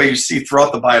 which, by the way, you see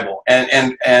throughout the Bible.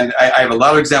 And I have a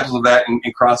lot of examples of that in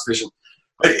Cross Vision.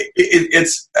 But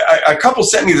it's a couple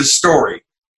sent me this story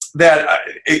that,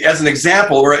 as an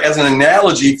example or as an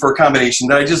analogy for accommodation,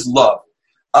 that I just love.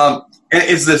 And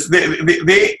it's this: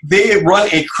 they run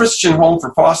a Christian home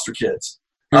for foster kids,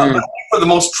 but for the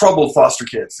most troubled foster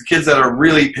kids, the kids that are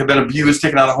really have been abused,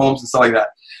 taken out of homes, and stuff like that.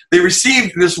 They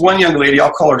received this one young lady.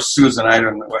 I'll call her Susan. I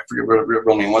don't know. I forget what her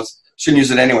real name was. Shouldn't use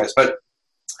it anyways. But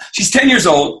she's 10 years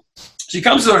old. She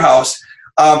comes to their house,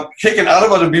 taken out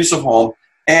of an abusive home.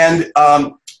 And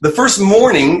the first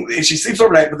morning, she sleeps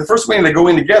overnight, but the first morning they go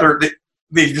in to get her,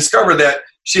 they discover that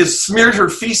she has smeared her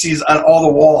feces on all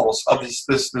the walls of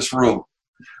this room.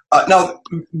 Now,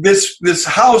 this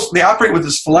house, they operate with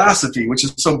this philosophy, which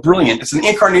is so brilliant. It's an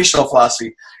incarnational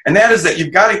philosophy. And that is that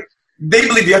they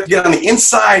believe you have to get on the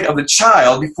inside of the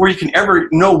child before you can ever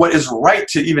know what is right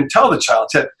to even tell the child,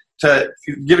 to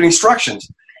give it instructions.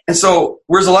 And so,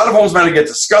 whereas a lot of homes might get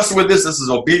disgusted with this is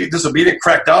disobedient,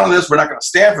 crack down on this, we're not going to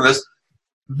stand for this.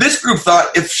 This group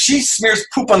thought if she smears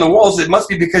poop on the walls, it must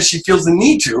be because she feels the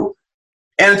need to.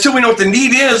 And until we know what the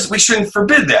need is, we shouldn't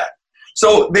forbid that.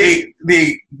 So they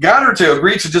got her to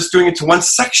agree to just doing it to one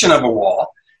section of a wall.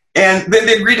 And then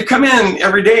they agreed to come in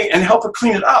every day and help her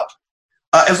clean it up,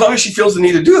 as long as she feels the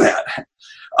need to do that.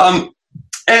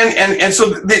 And so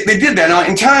they did that. Now,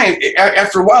 in time,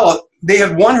 after a while, they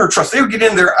had won her trust. They would get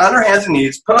in there on their hands and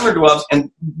knees, put on their gloves, and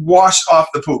wash off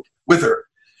the poop with her.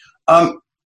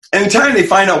 And in time, they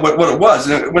find out what it was.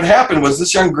 And what happened was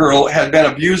this young girl had been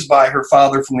abused by her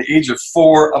father from the age of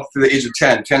 4 up to the age of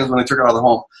 10. 10 is when they took her out of the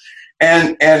home.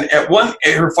 And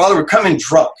her father would come in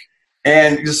drunk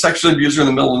and just sexually abuse her in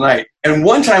the middle of the night. And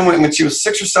one time when she was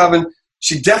 6 or 7,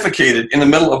 she defecated in the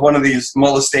middle of one of these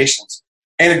molestations.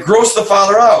 And it grossed the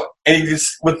father out. And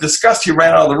with disgust, he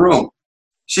ran out of the room.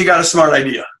 She got a smart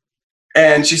idea.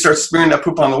 And she starts smearing that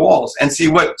poop on the walls. And see,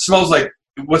 what smells like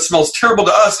what smells terrible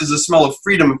to us is the smell of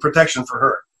freedom and protection for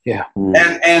her. Yeah.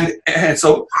 And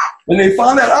so when they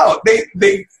found that out,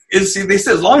 they said,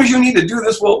 as long as you need to do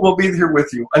this, we'll be here with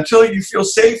you until you feel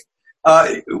safe.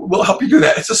 We'll help you do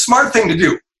that. It's a smart thing to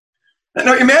do.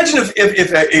 Now imagine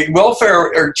if a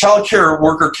welfare or child care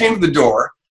worker came to the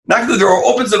door, knocked on the door,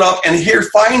 opens it up, and here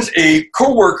finds a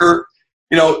coworker,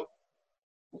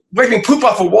 wiping poop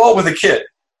off a wall with a kid,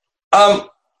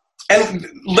 and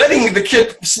letting the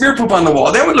kid smear poop on the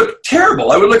wall. That would look terrible.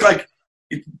 That would look like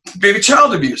maybe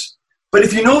child abuse. But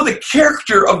if you know the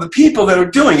character of the people that are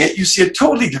doing it, you see a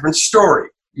totally different story.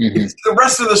 Mm-hmm. If you see the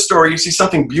rest of the story, you see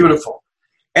something beautiful.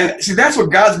 And see, that's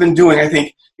what God's been doing, I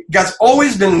think. God's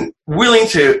always been willing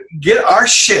to get our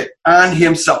shit on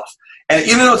himself. And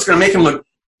even though it's going to make him look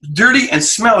dirty and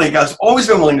smelly, God's always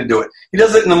been willing to do it. He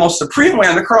does it in the most supreme way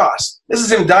on the cross. This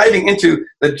is him diving into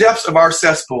the depths of our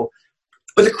cesspool.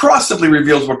 But the cross simply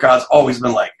reveals what God's always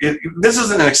been like. This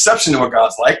isn't an exception to what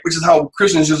God's like, which is how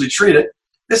Christians usually treat it.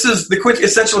 This is the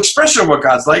quintessential expression of what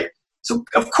God's like. So,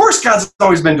 of course, God's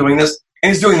always been doing this,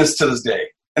 and he's doing this to this day.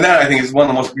 And that, I think, is one of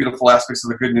the most beautiful aspects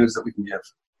of the good news that we can give.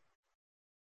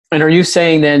 And are you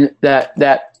saying then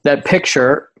that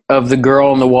picture of the girl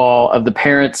on the wall, of the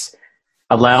parents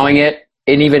allowing it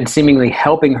and even seemingly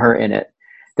helping her in it,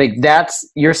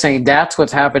 you're saying that's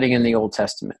what's happening in the Old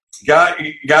Testament? God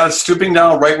is stooping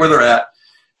down right where they're at.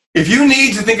 If you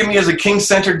need to think of me as a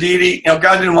king-centered deity,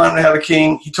 God didn't want them to have a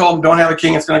king. He told them, don't have a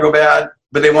king, it's going to go bad.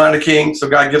 But they wanted a king, so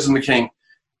God gives them the king.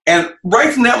 And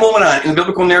right from that moment on, in the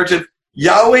biblical narrative,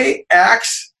 Yahweh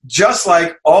acts just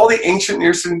like all the ancient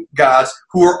Near Eastern gods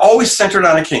who were always centered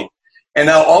on a king. And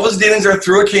now all those dealings are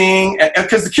through a king,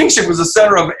 because the kingship was the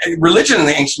center of religion in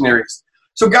the ancient Near East.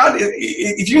 So God,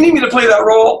 if you need me to play that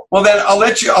role, well then I'll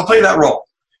play that role.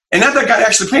 And not that God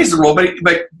actually plays the role,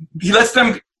 but he lets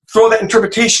them throw that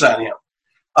interpretation on him.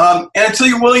 And until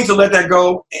you're willing to let that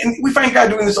go, and we find God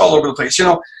doing this all over the place.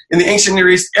 In the ancient Near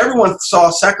East, everyone saw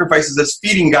sacrifices as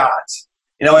feeding gods.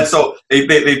 And so they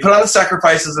put on the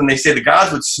sacrifices, and they say the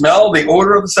gods would smell the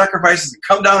odor of the sacrifices and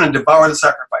come down and devour the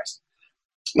sacrifice.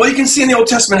 Well, you can see in the Old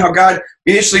Testament how God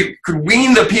initially could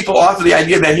wean the people off of the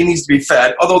idea that he needs to be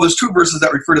fed, although there's 2 verses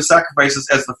that refer to sacrifices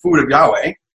as the food of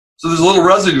Yahweh. So there's a little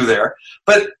residue there.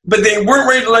 But they weren't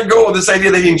ready to let go of this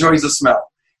idea that he enjoys the smell.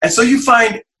 And so you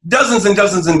find dozens and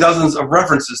dozens and dozens of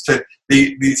references to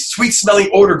the sweet-smelling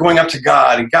odor going up to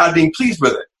God and God being pleased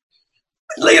with it.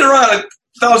 Later on,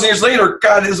 1,000 years later,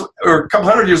 or a couple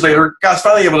hundred years later, God's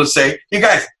finally able to say, you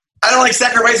guys, I don't like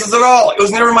sacrifices at all. It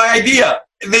was never my idea.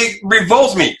 They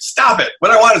revolt me. Stop it.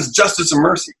 What I want is justice and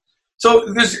mercy. So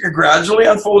there's a gradually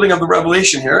unfolding of the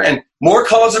revelation here, and more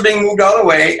colors are being moved out of the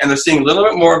way, and they're seeing a little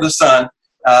bit more of the sun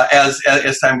as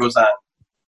time goes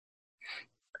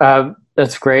on.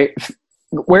 That's great.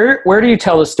 Where do you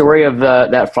tell the story of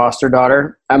that foster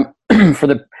daughter? For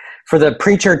the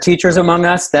preacher teachers among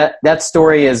us, that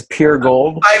story is pure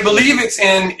gold. I believe it's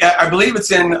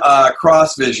in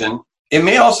Cross Vision. It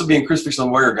may also be in Crucifixion of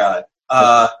the Warrior God,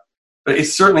 but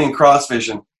it's certainly in Cross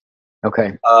Vision.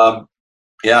 Okay.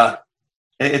 Yeah,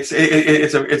 it's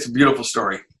a beautiful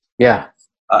story. Yeah.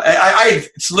 I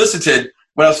solicited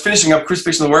when I was finishing up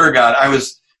Crucifixion of the Warrior God. I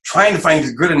was trying to find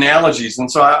good analogies,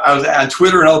 and so I was on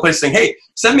Twitter and other places saying, "Hey,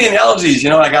 send me analogies."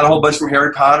 I got a whole bunch from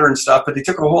Harry Potter and stuff, but they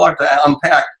took a whole lot to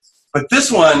unpack. But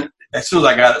this one, as soon as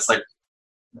I got it, it's like,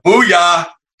 booyah!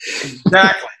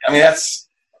 Exactly. I mean, that's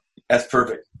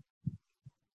perfect.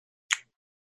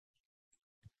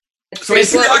 So you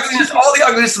see the ugliness. All the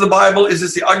ugliness of the Bible is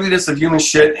just the ugliness of human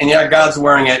shit, and yeah, God's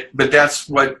wearing it. But that's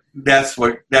what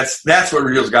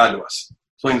reveals God to us.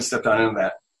 So we need to step down into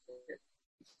that.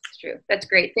 That's true. That's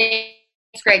great.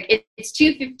 Thanks, Greg. It's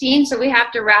 2:15, so we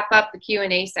have to wrap up the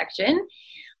Q&A section.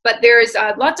 But there's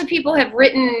lots of people have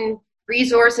written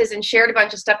resources and shared a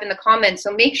bunch of stuff in the comments.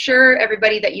 So make sure,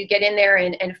 everybody, that you get in there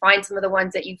and find some of the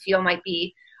ones that you feel might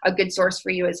be a good source for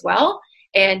you as well.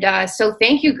 And so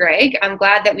thank you, Greg. I'm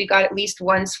glad that we got at least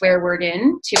one swear word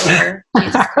in to our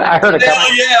I heard a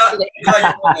couple. Yeah.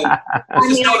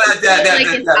 Just know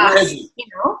that Reggie.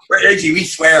 We're edgy. We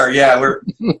swear. Yeah. We're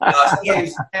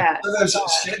sometimes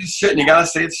shit is shit, and you gotta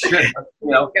say it's shit.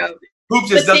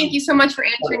 But thank you so much for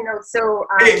answering those. So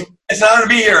hey, it's an honor to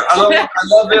be here. I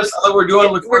love this. I love what we're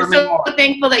doing. We're so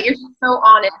thankful that you're so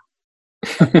honest.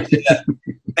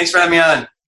 Thanks for having me on.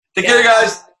 Take care,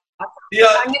 guys. Yeah.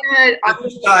 I'm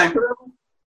gonna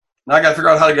now I got to figure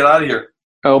out how to get out of here.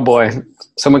 Oh boy,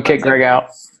 someone kick Greg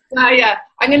out. Yeah,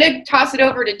 I'm gonna toss it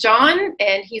over to John,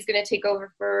 and he's gonna take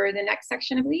over for the next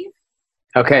section, I believe.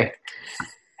 Okay.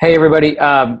 Hey everybody.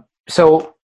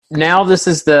 So now this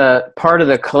is the part of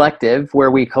the collective where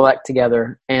we collect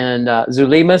together. And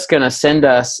Zulima's going to send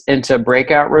us into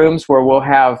breakout rooms where we'll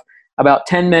have about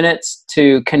 10 minutes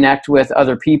to connect with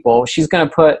other people. She's going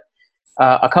to put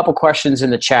a couple questions in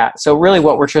the chat. So really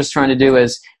what we're just trying to do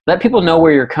is let people know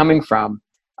where you're coming from.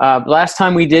 Last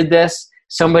time we did this,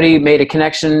 somebody made a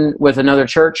connection with another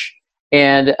church,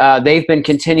 and they've been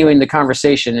continuing the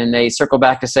conversation, and they circle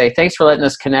back to say, thanks for letting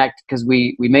us connect, because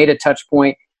we made a touch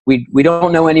point. We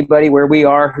don't know anybody where we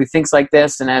are who thinks like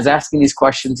this and is asking these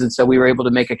questions, and so we were able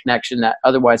to make a connection that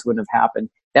otherwise wouldn't have happened.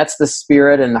 That's the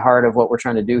spirit and the heart of what we're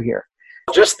trying to do here.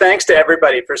 Just thanks to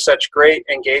everybody for such great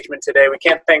engagement today. We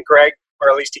can't thank Greg, or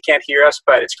at least he can't hear us,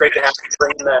 but it's great to have him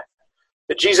bring the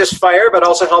Jesus fire, but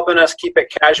also helping us keep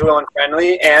it casual and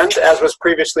friendly. And as was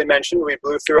previously mentioned, we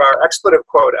blew through our expletive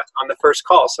quota on the first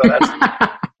call, so that's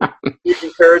huge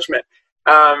encouragement.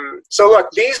 So look,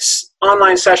 these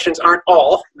online sessions aren't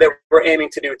all that we're aiming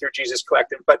to do through Jesus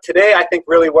Collective, but today I think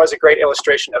really was a great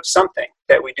illustration of something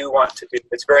that we do want to do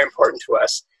that's very important to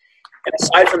us. And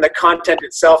aside from the content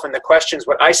itself and the questions,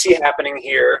 what I see happening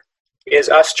here is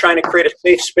us trying to create a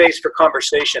safe space for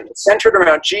conversation. It's centered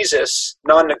around Jesus,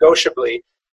 non-negotiably,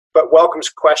 but welcomes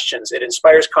questions. It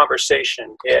inspires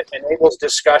conversation. It enables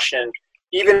discussion,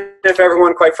 even if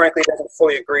everyone, quite frankly, doesn't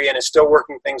fully agree and is still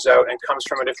working things out and comes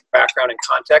from a different background and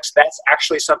context. That's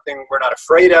actually something we're not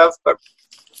afraid of, but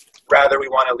rather we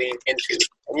want to lean into.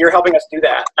 And you're helping us do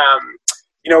that.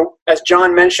 As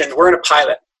John mentioned, we're in a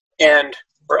pilot, and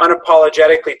we're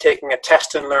unapologetically taking a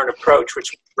test and learn approach,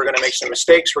 which we're going to make some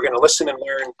mistakes. We're going to listen and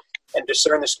learn and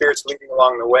discern the Spirit's leading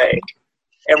along the way.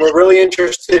 And we're really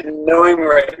interested in knowing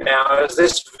right now, is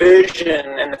this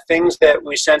vision and the things that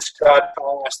we sense God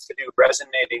calling us to do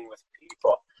resonating with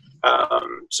people?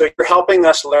 So you're helping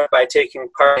us learn by taking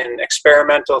part in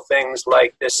experimental things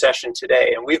like this session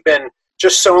today. And we've been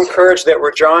just so encouraged that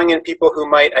we're drawing in people who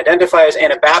might identify as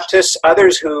Anabaptists,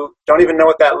 others who don't even know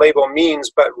what that label means,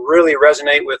 but really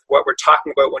resonate with what we're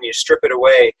talking about when you strip it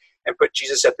away and put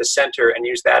Jesus at the center and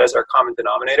use that as our common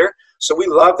denominator. So we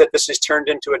love that this has turned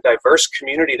into a diverse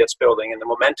community that's building and the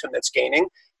momentum that's gaining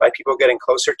by people getting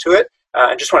closer to it.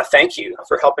 I just want to thank you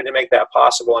for helping to make that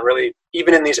possible, and really,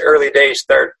 even in these early days,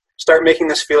 start making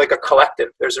this feel like a collective.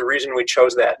 There's a reason we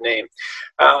chose that name.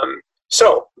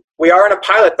 So we are in a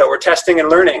pilot, though. We're testing and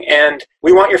learning, and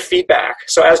we want your feedback.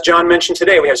 So as John mentioned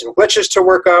today, we have some glitches to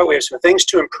work out. We have some things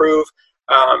to improve.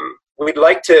 We'd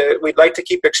like to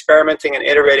keep experimenting and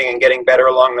iterating and getting better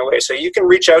along the way. So you can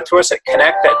reach out to us at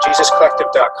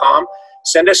connect@jesuscollective.com.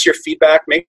 Send us your feedback.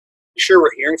 Make sure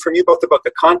we're hearing from you, both about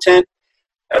the content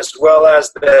as well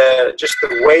as just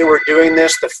the way we're doing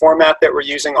this, the format that we're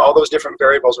using. All those different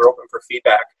variables are open for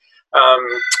feedback.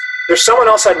 There's someone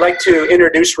else I'd like to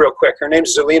introduce real quick. Her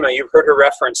name's Zulima. You've heard her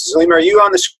reference. Zulima, are you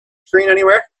on the screen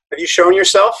anywhere? Have you shown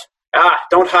yourself?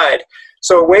 Don't hide.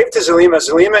 So wave to Zulima.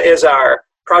 Zulima is our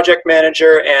project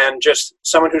manager and just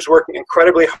someone who's working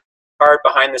incredibly hard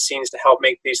behind the scenes to help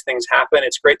make these things happen.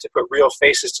 It's great to put real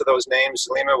faces to those names.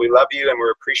 Zulima, we love you and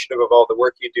we're appreciative of all the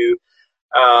work you do.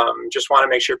 Just want to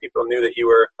make sure people knew that you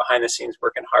were behind the scenes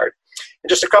working hard. And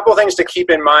just a couple of things to keep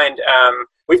in mind.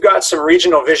 We've got some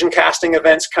regional vision casting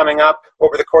events coming up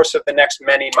over the course of the next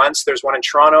many months. There's one in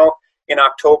Toronto in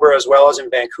October as well as in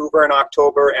Vancouver in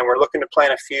October, and we're looking to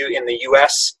plan a few in the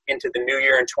US into the new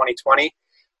year in 2020.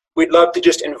 We'd love to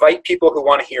just invite people who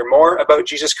want to hear more about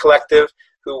Jesus Collective,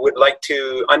 who would like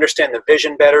to understand the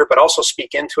vision better, but also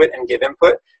speak into it and give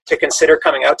input, to consider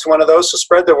coming out to one of those. So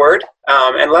spread the word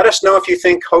and let us know if you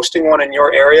think hosting one in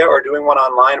your area or doing one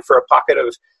online for a pocket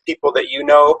of people that you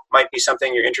know might be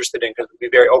something you're interested in, because we'd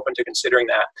be very open to considering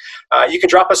that. You can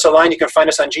drop us a line. You can find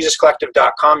us on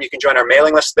jesuscollective.com. You can join our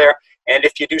mailing list there. And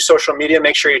if you do social media,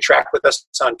 make sure you track with us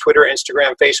on Twitter,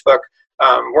 Instagram, Facebook.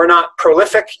 We're not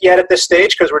prolific yet at this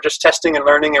stage because we're just testing and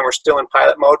learning and we're still in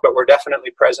pilot mode, but we're definitely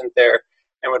present there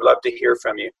and would love to hear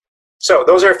from you. So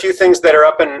those are a few things that are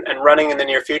up and running in the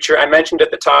near future. I mentioned at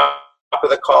the top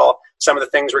of the call some of the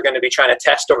things we're going to be trying to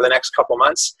test over the next couple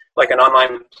months, like an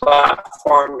online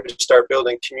platform to start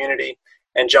building community.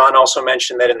 And John also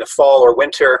mentioned that in the fall or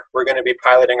winter, we're going to be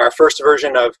piloting our first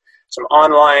version of some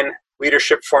online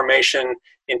leadership formation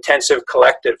intensive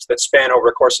collectives that span over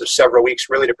a course of several weeks,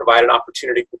 really to provide an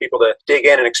opportunity for people to dig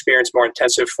in and experience more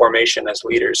intensive formation as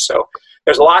leaders. So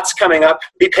there's lots coming up.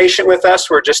 Be patient with us.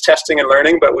 We're just testing and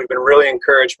learning, but we've been really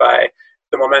encouraged by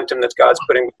the momentum that God's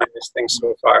putting behind this thing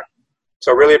so far.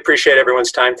 So really appreciate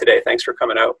everyone's time today. Thanks for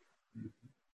coming out.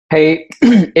 Hey,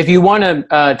 if you want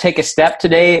to take a step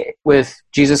today with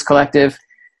Jesus Collective,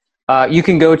 you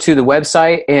can go to the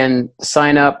website and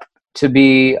sign up to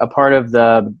be a part of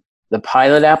the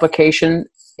pilot application.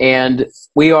 And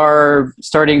we are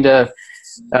starting to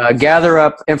gather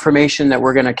up information that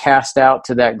we're going to cast out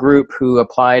to that group who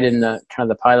applied in the kind of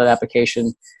the pilot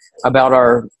application about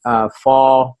our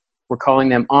fall. We're calling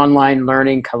them online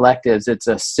learning collectives. It's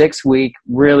a 6-week,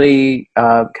 really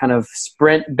kind of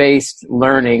sprint-based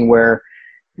learning where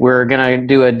we're going to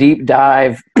do a deep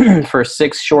dive for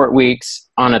 6 short weeks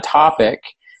on a topic.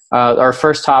 Our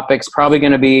first topic's probably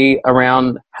going to be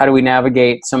around how do we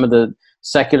navigate some of the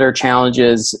secular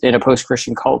challenges in a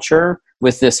post-Christian culture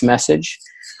with this message.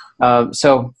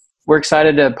 So we're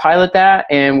excited to pilot that,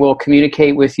 and we'll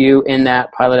communicate with you in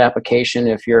that pilot application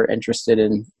if you're interested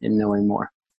in knowing more.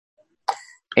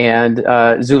 And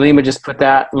Zulima just put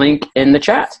that link in the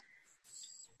chat.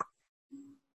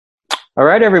 All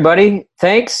right, everybody.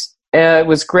 Thanks. It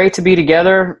was great to be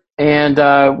together, and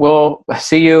we'll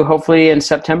see you hopefully in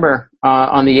September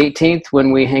on the 18th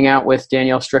when we hang out with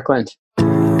Danielle Strickland.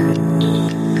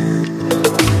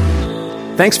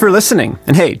 Thanks for listening.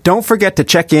 And hey, don't forget to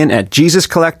check in at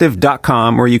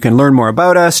JesusCollective.com where you can learn more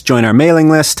about us, join our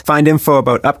mailing list, find info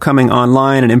about upcoming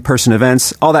online and in-person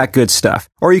events, all that good stuff.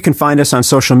 Or you can find us on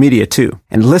social media too.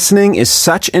 And listening is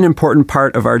such an important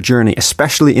part of our journey,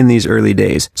 especially in these early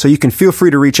days. So you can feel free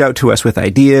to reach out to us with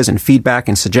ideas and feedback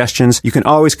and suggestions. You can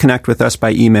always connect with us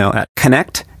by email at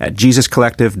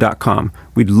connect@JesusCollective.com.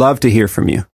 We'd love to hear from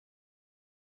you.